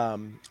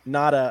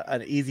not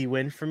an easy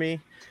win for me.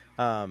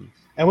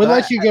 And we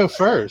let you go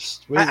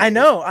first. I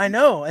know, and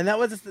that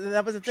was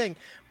the thing.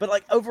 But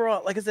like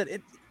overall, like I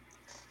said,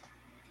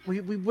 we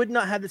would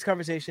not have this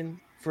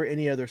conversation for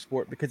any other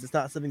sport, because it's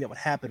not something that would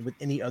happen with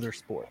any other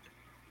sport,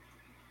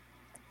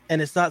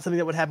 and it's not something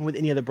that would happen with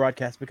any other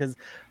broadcast, because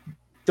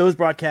those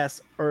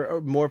broadcasts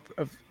are more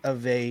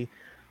of a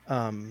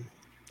I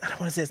don't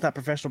want to say it's not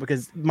professional,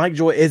 because Mike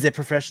Joy is a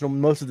professional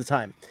most of the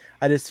time.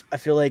 I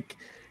feel like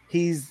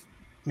he's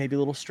maybe a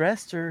little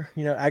stressed or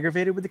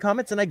aggravated with the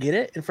comments, and I get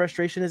it, and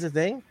frustration is a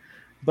thing,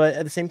 but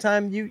at the same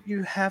time,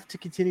 you have to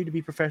continue to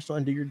be professional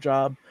and do your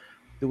job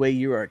the way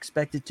you are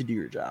expected to do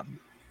your job.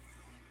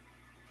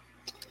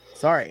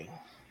 Sorry.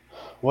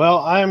 Well,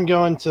 I'm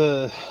going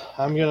to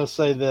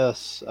say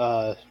this.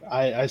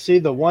 I see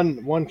the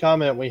one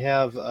comment we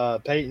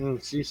have.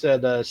 Peyton, she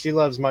said she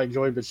loves Mike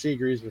Joy, but she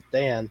agrees with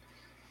Dan.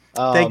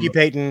 Thank you,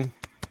 Peyton.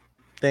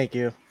 Thank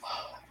you.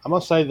 I'm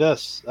gonna say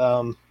this.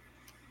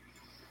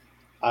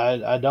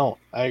 I don't.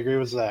 I agree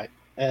with Zach,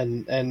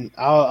 and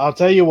I'll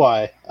tell you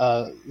why.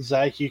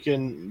 Zach, you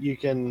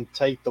can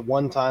take the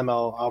one time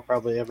I'll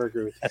probably ever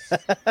agree with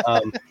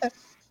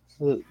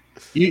you.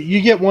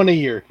 You get one a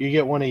year. You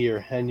get one a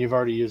year, and you've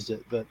already used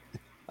it. But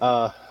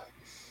uh,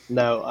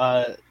 no,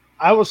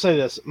 I will say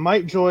this: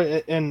 Mike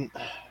Joy, and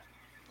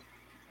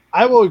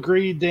I will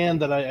agree, Dan,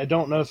 that I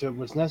don't know if it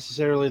was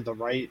necessarily the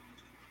right,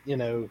 you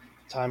know,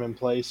 time and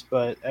place.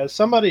 But as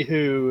somebody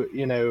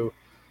who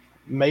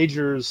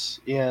majors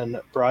in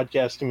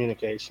broadcast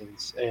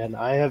communications, and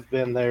I have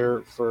been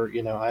there for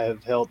I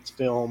have helped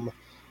film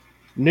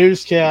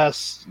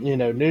newscasts,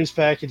 news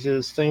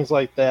packages, things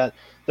like that.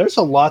 There's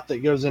a lot that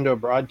goes into a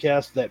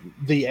broadcast that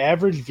the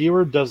average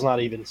viewer does not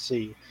even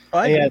see. Oh,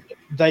 I agree. And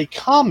they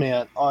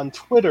comment on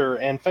Twitter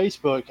and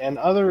Facebook and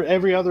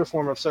every other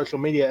form of social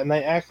media, and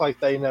they act like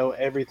they know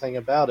everything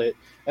about it.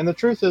 And the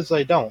truth is,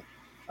 they don't.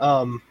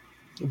 Um,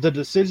 the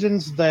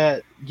decisions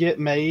that get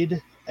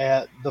made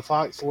at the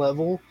Fox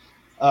level,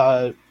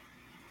 uh,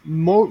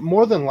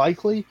 more than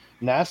likely,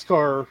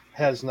 NASCAR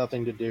has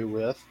nothing to do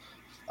with.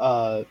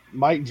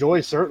 Mike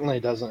Joy certainly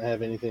doesn't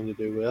have anything to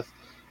do with.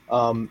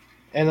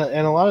 And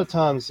a lot of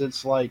times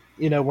it's like,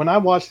 when I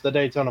watched the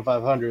Daytona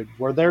 500,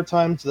 were there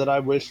times that I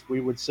wish we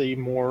would see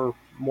more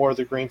of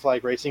the green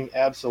flag racing?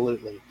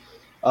 Absolutely.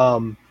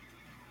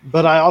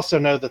 But I also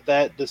know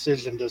that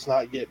decision does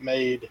not get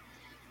made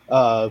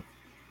uh,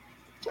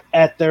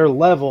 at their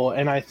level,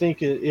 and I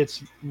think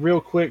it's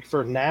real quick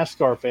for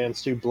NASCAR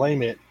fans to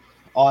blame it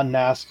on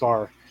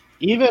NASCAR,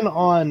 even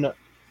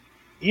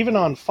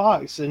on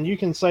Fox, and you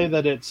can say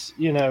that it's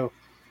that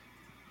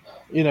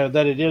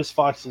it is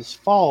Fox's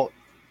fault,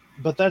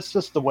 but that's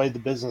just the way the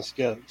business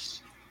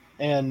goes,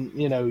 and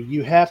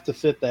you have to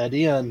fit that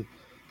in,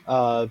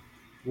 uh,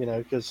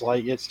 because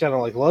like it's kind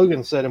of like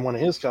Logan said in one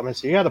of his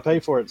comments, you got to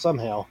pay for it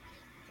somehow,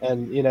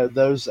 and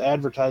those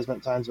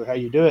advertisement times are how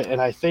you do it,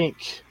 and I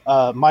think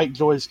Mike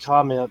Joy's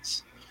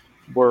comments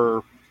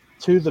were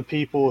to the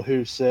people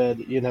who said,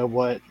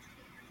 what,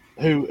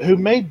 who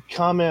made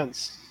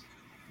comments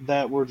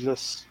that were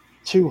just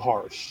too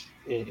harsh,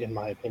 in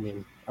my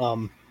opinion.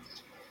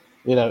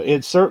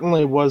 It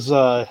certainly was.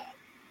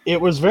 It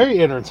was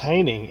very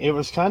entertaining. It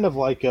was kind of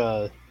like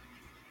one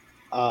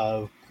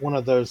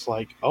of those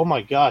like, oh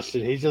my gosh,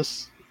 did he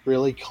just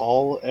really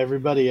call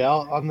everybody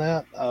out on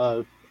that?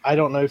 I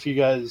don't know if you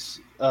guys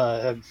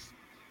have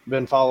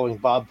been following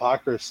Bob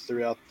Pockris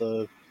throughout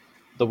the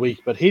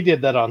week, but he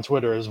did that on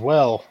Twitter as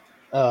well,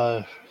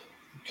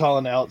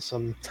 calling out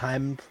some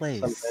Time and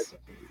place.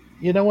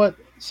 you know what?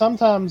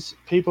 Sometimes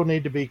people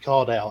need to be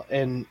called out,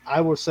 and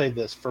I will say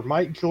this for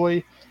Mike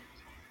Joy,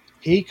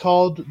 he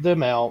called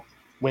them out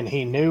when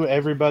he knew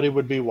everybody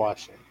would be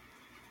watching,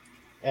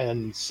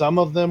 and some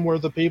of the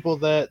people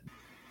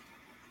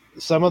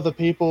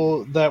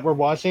that were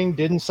watching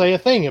didn't say a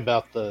thing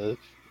about the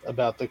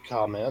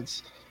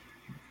comments,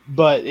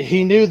 but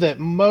he knew that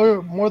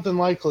more than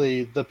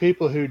likely the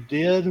people who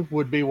did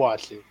would be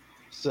watching,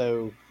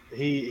 so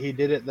he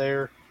did it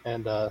there,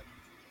 and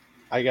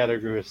I gotta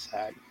agree with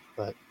Zach,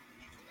 but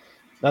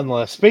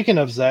nonetheless, speaking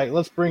of Zach,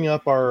 let's bring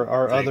up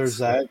our other Thanks.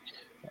 Zach.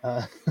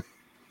 Uh,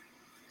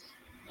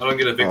 I don't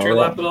get a victory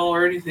lap at all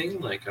or anything.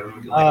 Like I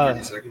don't get like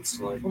 30 seconds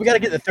to like. We got to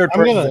get the third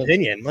I'm person's gonna-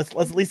 opinion. Let's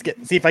at least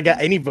see if I got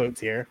any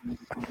votes here.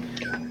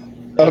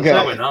 Okay.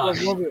 Probably not.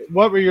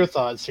 what were your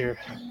thoughts here?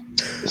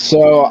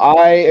 So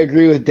I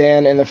agree with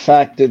Dan in the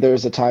fact that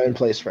there's a time and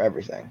place for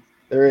everything.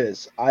 There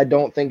is. I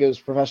don't think it was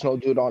professional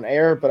to do it on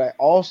air, but I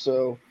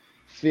also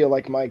feel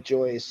like Mike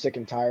Joy is sick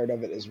and tired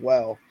of it as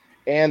well,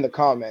 and the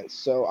comments.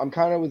 So I'm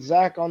kind of with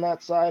Zach on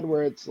that side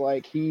where it's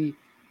like he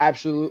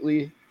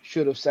absolutely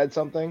should have said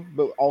something,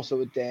 but also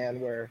with Dan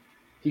where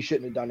he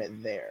shouldn't have done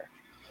it there.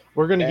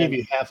 We're gonna give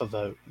you half a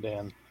vote,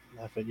 Dan.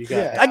 You got.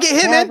 Yeah. I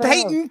get him and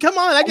Peyton. Come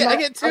on, I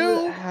get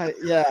two.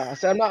 Yeah,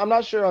 so I'm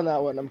not sure on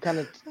that one. I'm kind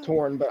of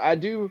torn, but I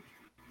do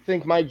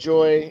think Mike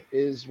Joy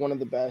is one of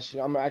the best.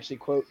 I'm gonna actually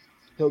quote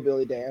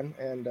Hillbilly Dan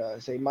and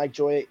say Mike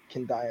Joy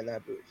can die in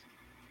that booth.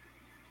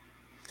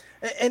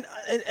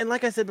 And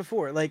like I said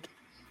before, like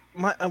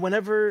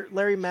whenever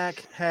Larry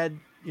Mack had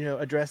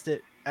addressed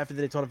it after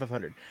the Daytona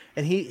 500,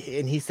 and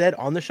he said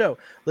on the show,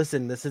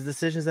 listen, this is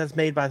decisions that's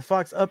made by the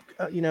Fox up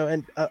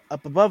and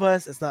up above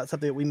us. It's not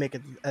something that we make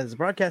as a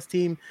broadcast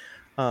team,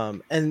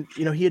 and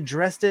he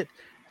addressed it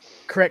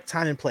correct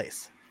time and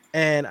place,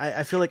 and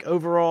I feel like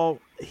overall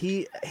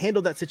he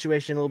handled that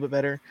situation a little bit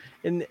better,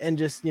 and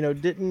just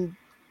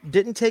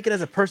didn't take it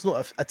as a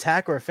personal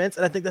attack or offense.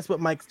 And I think that's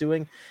what Mike's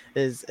doing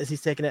is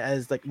he's taking it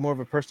as like more of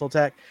a personal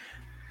attack.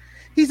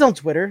 He's on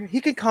Twitter. He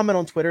can comment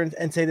on Twitter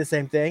and say the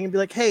same thing and be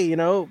like, hey,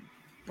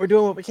 we're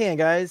doing what we can,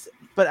 guys.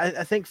 But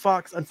I think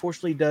Fox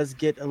unfortunately does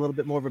get a little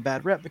bit more of a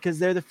bad rep because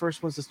they're the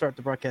first ones to start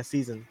the broadcast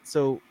season.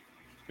 So,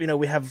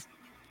 we have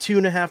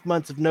 2.5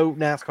 months of no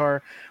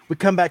NASCAR. We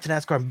come back to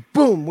NASCAR and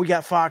boom, we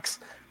got Fox.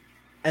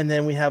 And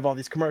then we have all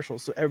these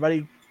commercials. So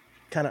everybody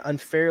kind of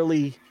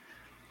unfairly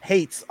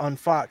hates on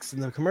Fox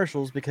and the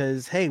commercials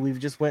because, hey, we've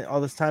just went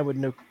all this time with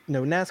no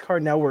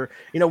NASCAR. Now we're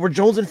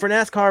jonesing for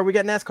NASCAR. We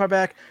got NASCAR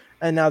back,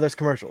 and now there's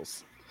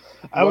commercials.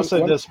 I will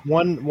say this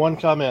one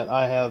comment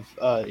I have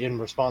in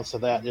response to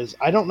that is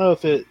I don't know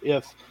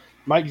if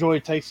Mike Joy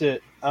takes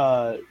it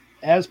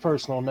as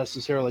personal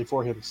necessarily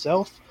for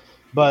himself,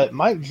 but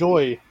Mike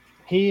Joy,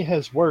 he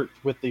has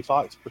worked with the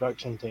Fox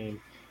production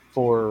team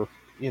for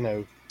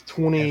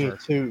 22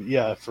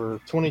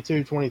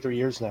 23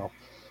 years now,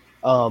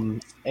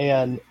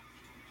 and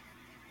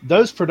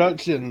those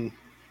production,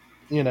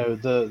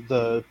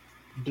 the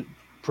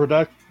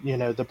product,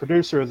 the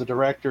producer, the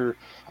director,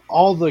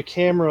 all the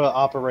camera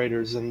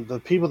operators, and the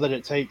people that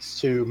it takes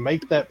to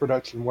make that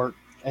production work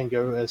and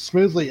go as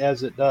smoothly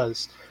as it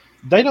does,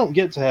 they don't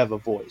get to have a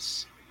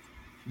voice.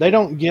 They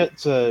don't get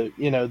to,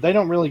 they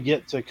don't really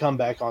get to come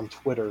back on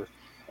Twitter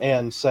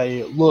and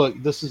say,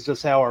 "Look, this is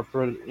just how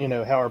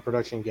how our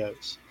production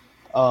goes."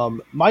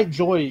 Mike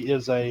Joy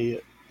is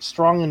a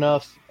strong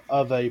enough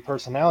of a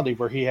personality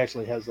where he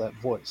actually has that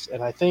voice,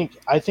 and I think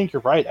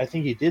you're right. I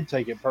think he did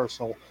take it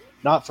personal,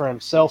 not for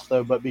himself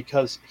though, but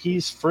because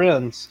he's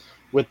friends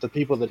with the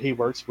people that he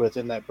works with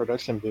in that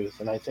production booth,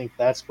 and I think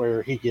that's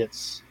where he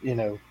gets,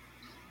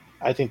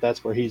 I think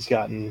that's where he's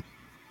gotten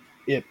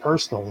it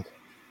personal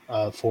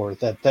for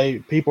that.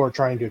 People are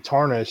trying to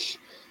tarnish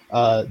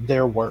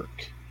their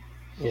work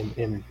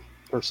in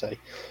per se.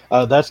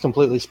 That's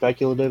completely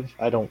speculative.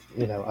 I don't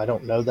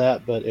know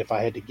that, but if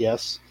I had to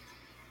guess,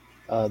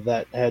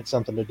 that had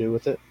something to do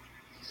with it.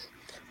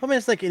 I mean,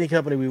 it's like any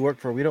company we work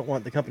for. We don't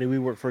want the company we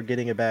work for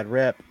getting a bad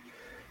rep,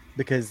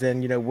 because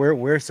then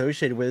we're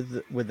associated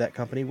with that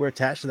company. We're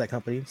attached to that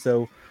company,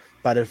 so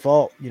by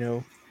default,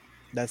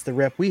 that's the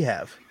rep we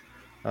have.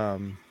 I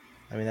mean,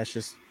 that's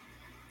just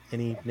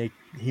any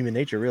human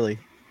nature, really.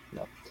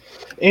 No.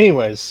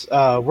 Anyways,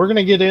 we're going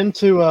to get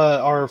into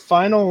our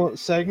final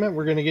segment.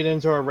 We're going to get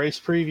into our race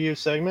preview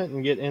segment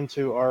and get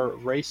into our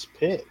race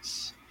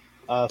picks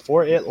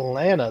for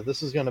Atlanta.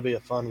 This is going to be a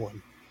fun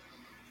one.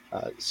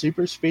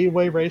 Super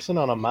speedway racing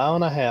on 1.5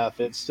 miles.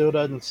 It still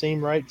doesn't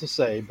seem right to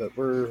say, but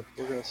we're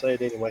going to say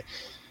it anyway.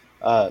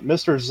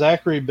 Mr.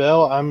 Zachary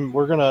Bell,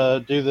 we're going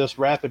to do this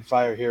rapid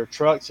fire here.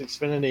 Trucks,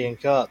 Xfinity, and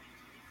Cup.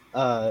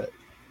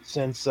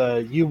 Since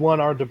you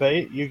won our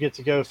debate, you get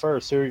to go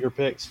first. Who are your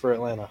picks for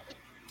Atlanta?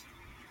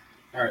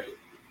 All right,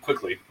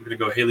 quickly. We're going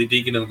to go Haley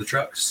Deegan of the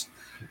trucks.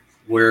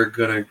 We're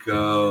going to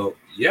go,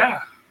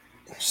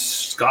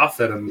 scoff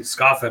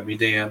at me,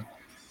 Dan.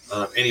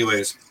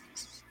 Anyways,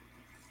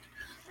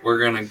 we're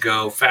going to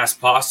go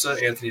Fast Pasta,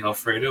 Anthony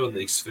Alfredo in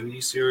the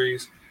Xfinity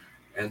Series.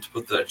 And to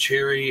put the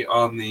cherry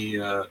on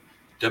the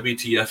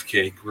WTF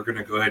cake, we're going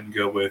to go ahead and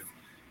go with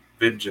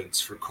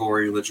Vengeance for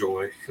Corey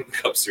LaJoy in the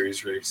Cup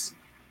Series race.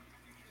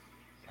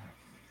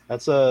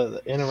 That's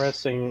a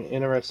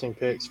interesting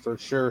picks for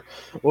sure.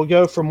 We'll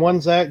go from one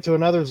Zach to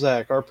another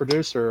Zach, our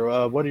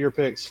producer. What are your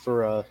picks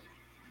for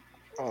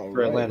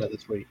Atlanta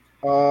this week?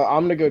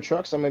 I'm gonna go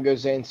trucks. I'm gonna go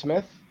Zane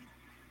Smith.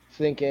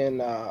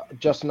 Thinking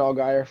Justin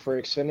Allgaier for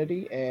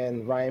Xfinity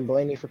and Ryan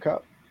Blaney for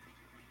Cup.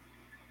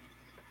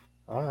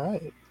 All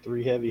right,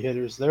 3 heavy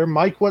hitters there.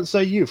 Mike, what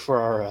say you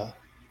for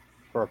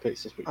our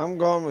picks this week? I'm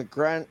going with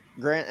Grant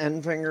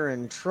Enfinger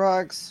in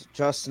trucks,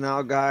 Justin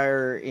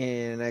Allgaier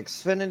in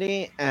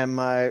Xfinity,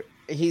 and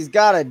he's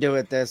got to do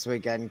it this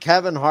weekend.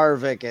 Kevin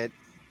Harvick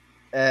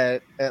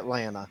at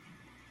Atlanta.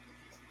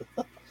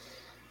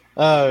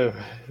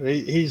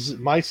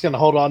 Mike's going to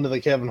hold on to the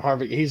Kevin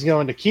Harvick. He's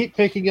going to keep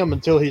picking him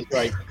until he's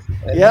right.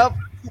 Yep.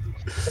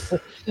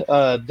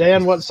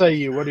 Dan, what say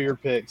you? What are your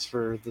picks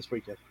for this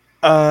weekend?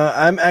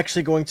 I'm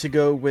actually going to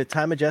go with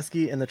Ty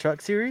Majeski in the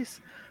Truck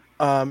Series.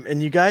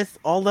 And you guys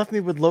all left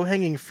me with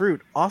low-hanging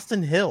fruit.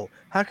 Austin Hill.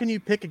 How can you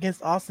pick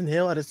against Austin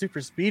Hill at a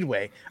super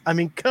speedway? I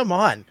mean, come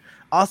on.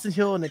 Austin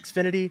Hill in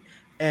Xfinity.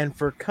 And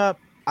for Cup,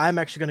 I'm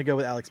actually going to go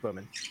with Alex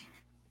Bowman.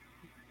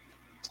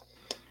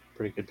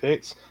 Pretty good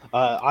picks.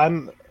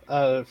 I'm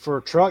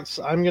for trucks,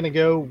 I'm going to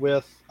go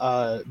with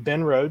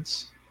Ben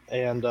Rhodes.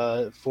 And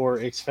for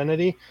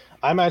Xfinity,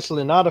 I'm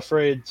actually not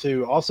afraid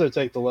to also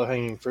take the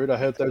low-hanging fruit. I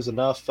hope there's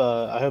enough.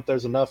 I hope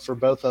there's enough for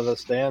both of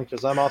us, Dan,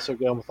 because I'm also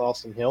going with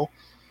Austin Hill.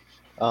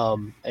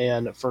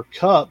 And for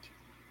Cup,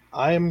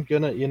 I am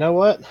gonna, you know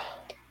what?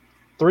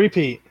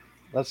 3-peat.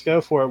 Let's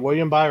go for it.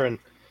 William Byron.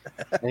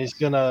 He's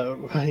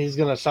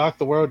gonna shock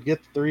the world, get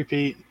the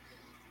 3-peat.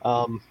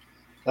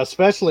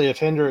 Especially if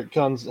Hendrick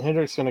comes.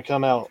 Hendrick's gonna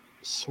come out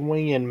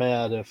swinging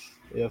mad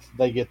if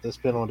they get this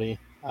penalty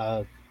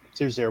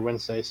Tuesday or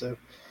Wednesday. So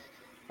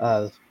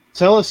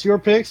tell us your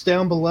picks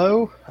down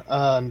below,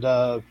 and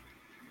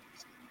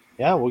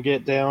we'll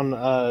get down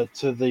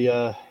to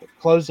the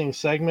closing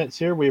segments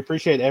here. We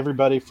appreciate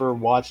everybody for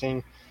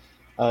watching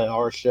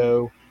our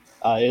show.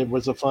 It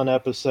was a fun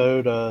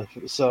episode.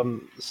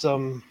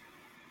 Some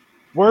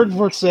words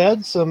were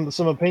said, some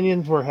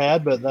opinions were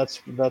had, but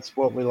that's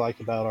what we like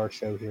about our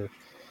show here.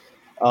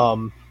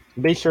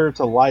 Be sure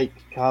to like,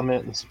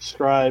 comment, and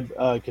subscribe.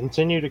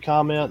 Continue to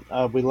comment.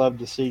 We love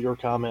to see your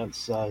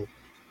comments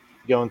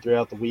going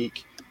throughout the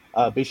week.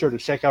 Be sure to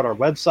check out our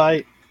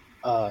website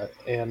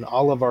and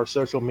all of our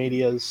social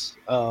medias.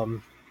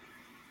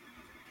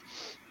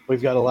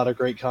 We've got a lot of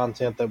great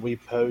content that we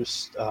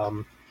post.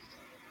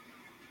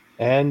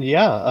 And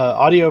yeah,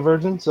 audio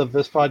versions of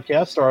this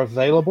podcast are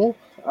available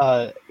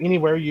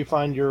anywhere you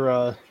find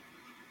your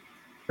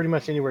pretty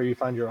much anywhere you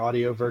find your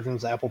audio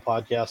versions: Apple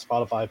Podcasts,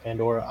 Spotify,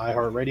 Pandora,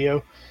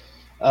 iHeartRadio,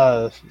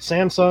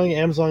 Samsung,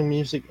 Amazon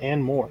Music,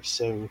 and more.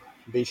 So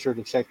be sure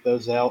to check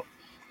those out.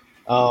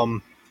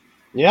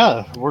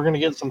 Yeah, we're going to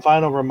get some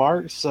final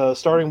remarks,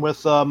 starting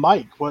with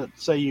Mike. What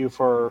say you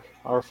for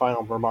our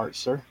final remarks,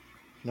 sir?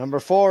 Number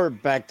 4,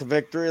 back to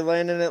victory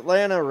lane in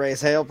Atlanta.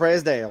 Race hail,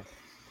 praise Dale.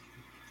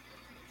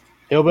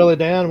 Hillbilly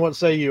Dan, what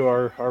say you,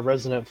 our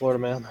resident Florida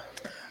man?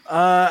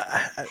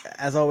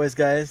 As always,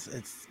 guys,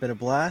 it's been a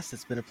blast.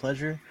 It's been a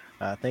pleasure.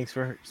 Thanks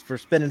for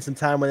spending some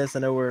time with us.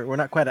 I know we're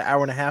not quite an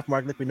hour and a half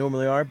mark like we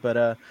normally are,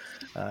 but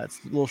it's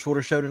a little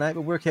shorter show tonight,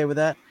 but we're okay with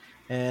that.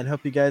 And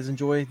hope you guys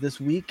enjoy this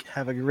week.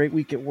 Have a great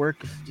week at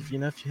work if you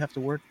have to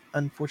work,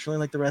 unfortunately,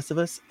 like the rest of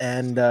us.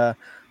 And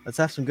let's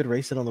have some good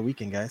racing on the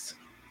weekend, guys.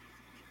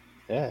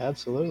 Yeah,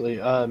 absolutely.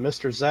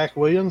 Mr. Zach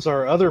Williams,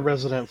 our other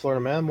resident Florida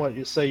man,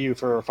 what say you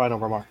for our final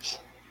remarks?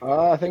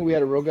 I think we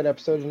had a real good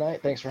episode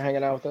tonight. Thanks for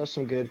hanging out with us.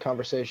 Some good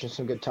conversations,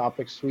 some good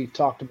topics we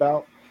talked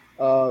about.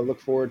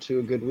 Look forward to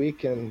a good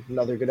week and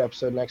another good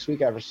episode next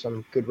week after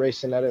some good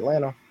racing at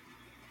Atlanta.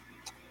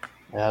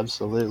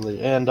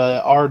 Absolutely. And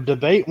our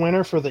debate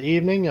winner for the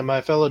evening, and my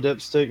fellow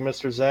dipstick,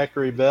 Mr.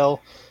 Zachary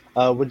Bell,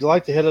 would you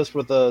like to hit us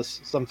with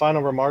some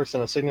final remarks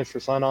and a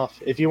signature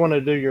sign-off? If you want to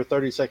do your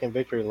 30-second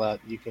victory lap,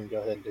 you can go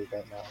ahead and do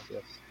that now, I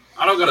guess.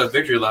 I don't got a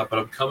victory lap, but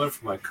I'm coming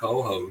for my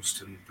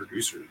co-host and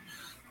producer.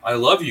 I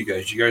love you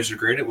guys. You guys are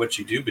great at what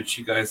you do, but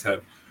you guys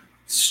have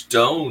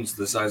stones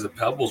the size of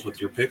pebbles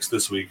with your picks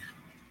this week.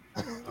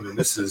 I mean,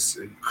 this is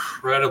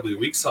incredibly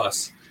weak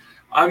sauce.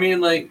 I mean,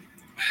 like,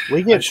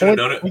 we get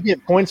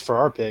points for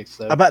our picks,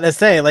 though. I'm about to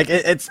say, like,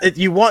 it's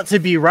you want to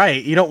be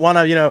right. You don't want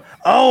to,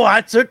 oh,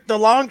 I took the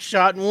long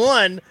shot and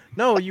won.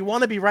 No, you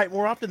want to be right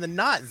more often than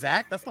not,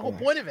 Zach. That's the whole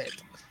point of it.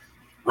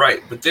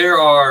 Right, but there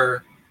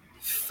are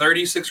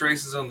 36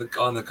 races on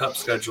the Cup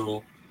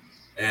schedule.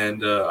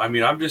 And, I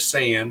mean, I'm just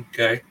saying,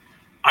 okay,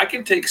 I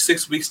can take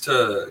 6 weeks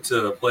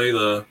to play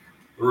the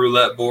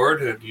roulette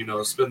board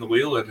and, spin the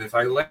wheel. And if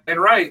I land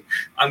right,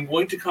 I'm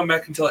going to come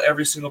back and tell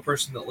every single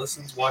person that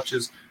listens,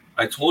 watches,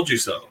 I told you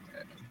so.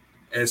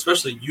 And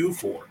especially you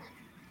four.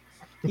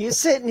 You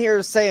sitting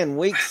here saying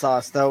weak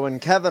sauce, though, when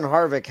Kevin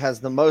Harvick has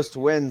the most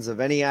wins of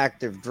any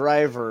active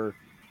driver,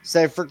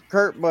 save for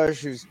Kurt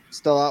Busch, who's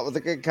still out with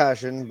a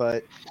concussion,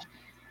 but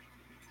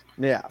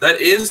yeah. That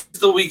is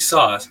the weak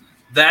sauce.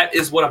 That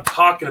is what I'm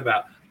talking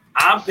about.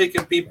 I'm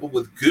picking people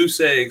with goose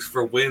eggs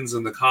for wins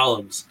in the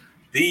columns.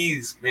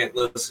 These, man,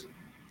 listen.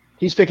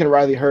 He's picking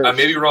Riley Herbst. I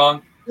may be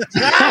wrong.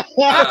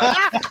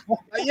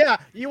 Yeah,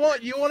 you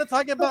want to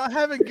talk about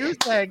having goose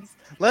eggs?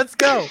 Let's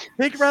go.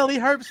 Pick Riley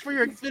Herbst for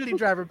your Xfinity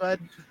driver, bud.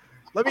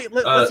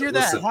 Let's hear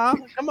that, huh?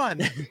 Come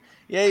on.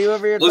 Yeah, you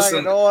over here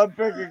talking, I'm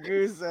picking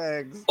goose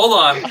eggs. Hold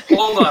on.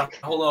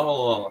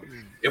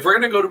 If we're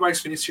going to go to my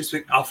Xfinity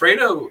week,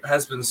 Alfredo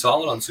has been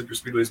solid on super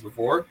speedways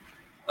before.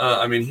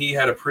 I mean, he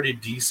had a pretty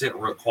decent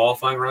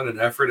qualifying run and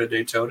effort at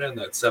Daytona in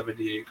that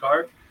 78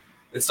 car.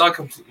 It's not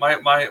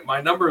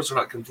my numbers are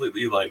not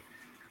completely like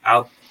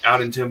out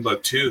in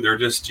Timbuktu. They're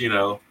just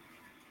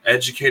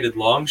educated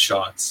long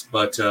shots.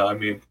 But I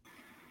mean,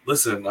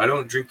 listen, I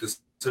don't drink this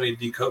Sunny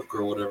D Coke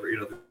or whatever.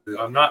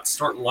 I'm not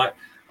snorting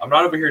I'm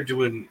not over here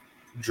doing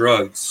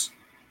drugs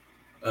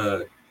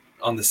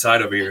on the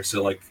side over here.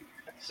 So like,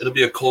 it'll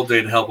be a cold day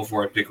in hell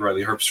before I pick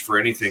Riley Herbst for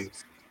anything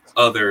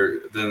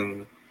other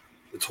than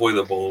the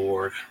Toilet Bowl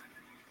Award.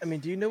 I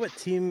mean, do you know what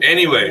team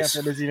anyways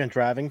is even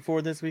driving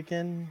for this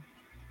weekend?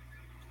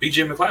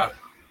 BJ McLeod.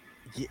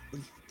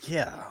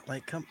 Yeah,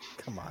 like come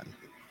on.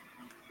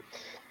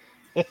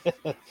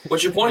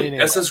 What's your point?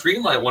 Anyway. SS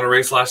Greenlight won a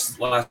race last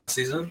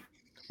season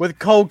With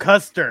Cole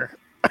Custer.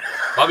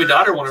 Bobby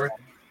Dotter won a race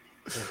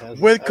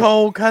with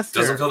Cole Custer.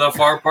 Doesn't feel that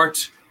far apart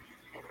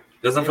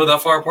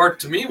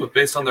to me,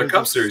 based on their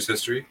Cup Series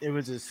history. It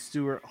was a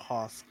Stuart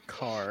Haas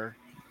car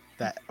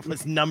that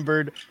was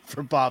numbered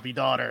for Bobby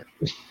Dotter.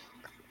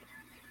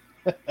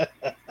 I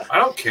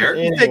don't care.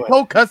 You think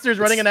Cole Custer's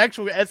running an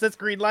actual SS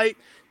Greenlight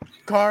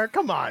car?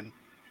 Come on.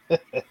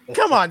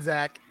 Come on,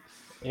 Zach.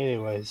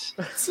 Anyways.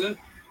 It's a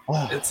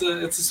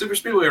super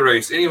speedway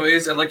race.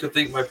 Anyways, I'd like to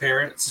thank my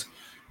parents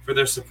for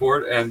their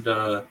support and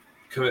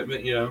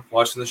commitment,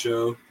 watching the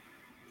show,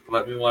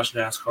 let me watch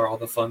NASCAR, all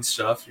the fun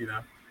stuff,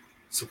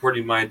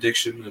 supporting my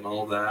addiction and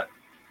all that.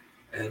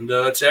 And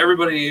to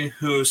everybody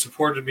who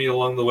supported me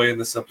along the way in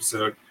this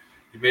episode,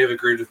 you may have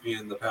agreed with me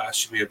in the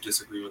past, you may have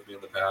disagreed with me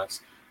in the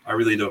past. I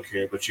really don't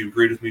care, but you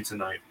agreed with me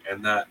tonight,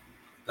 and that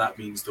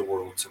means the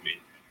world to me.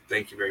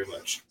 Thank you very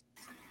much.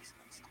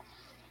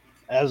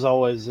 As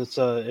always, it's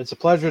a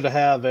pleasure to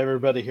have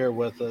everybody here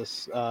with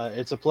us.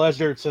 It's a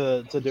pleasure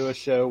to do a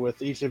show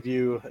with each of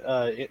you,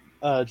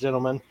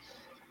 gentlemen.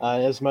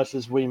 As much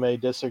as we may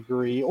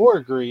disagree or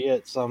agree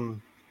at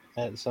some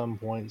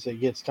points,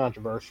 it gets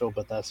controversial,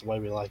 but that's the way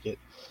we like it.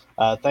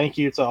 Thank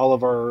you to all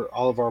of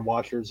our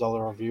watchers, all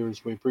of our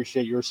viewers. We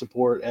appreciate your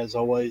support as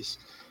always.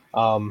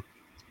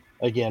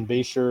 Again,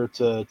 be sure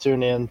to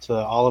tune in to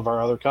all of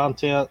our other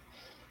content.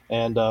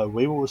 And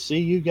we will see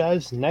you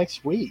guys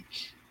next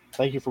week.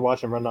 Thank you for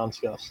watching Run On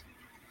Scuffs.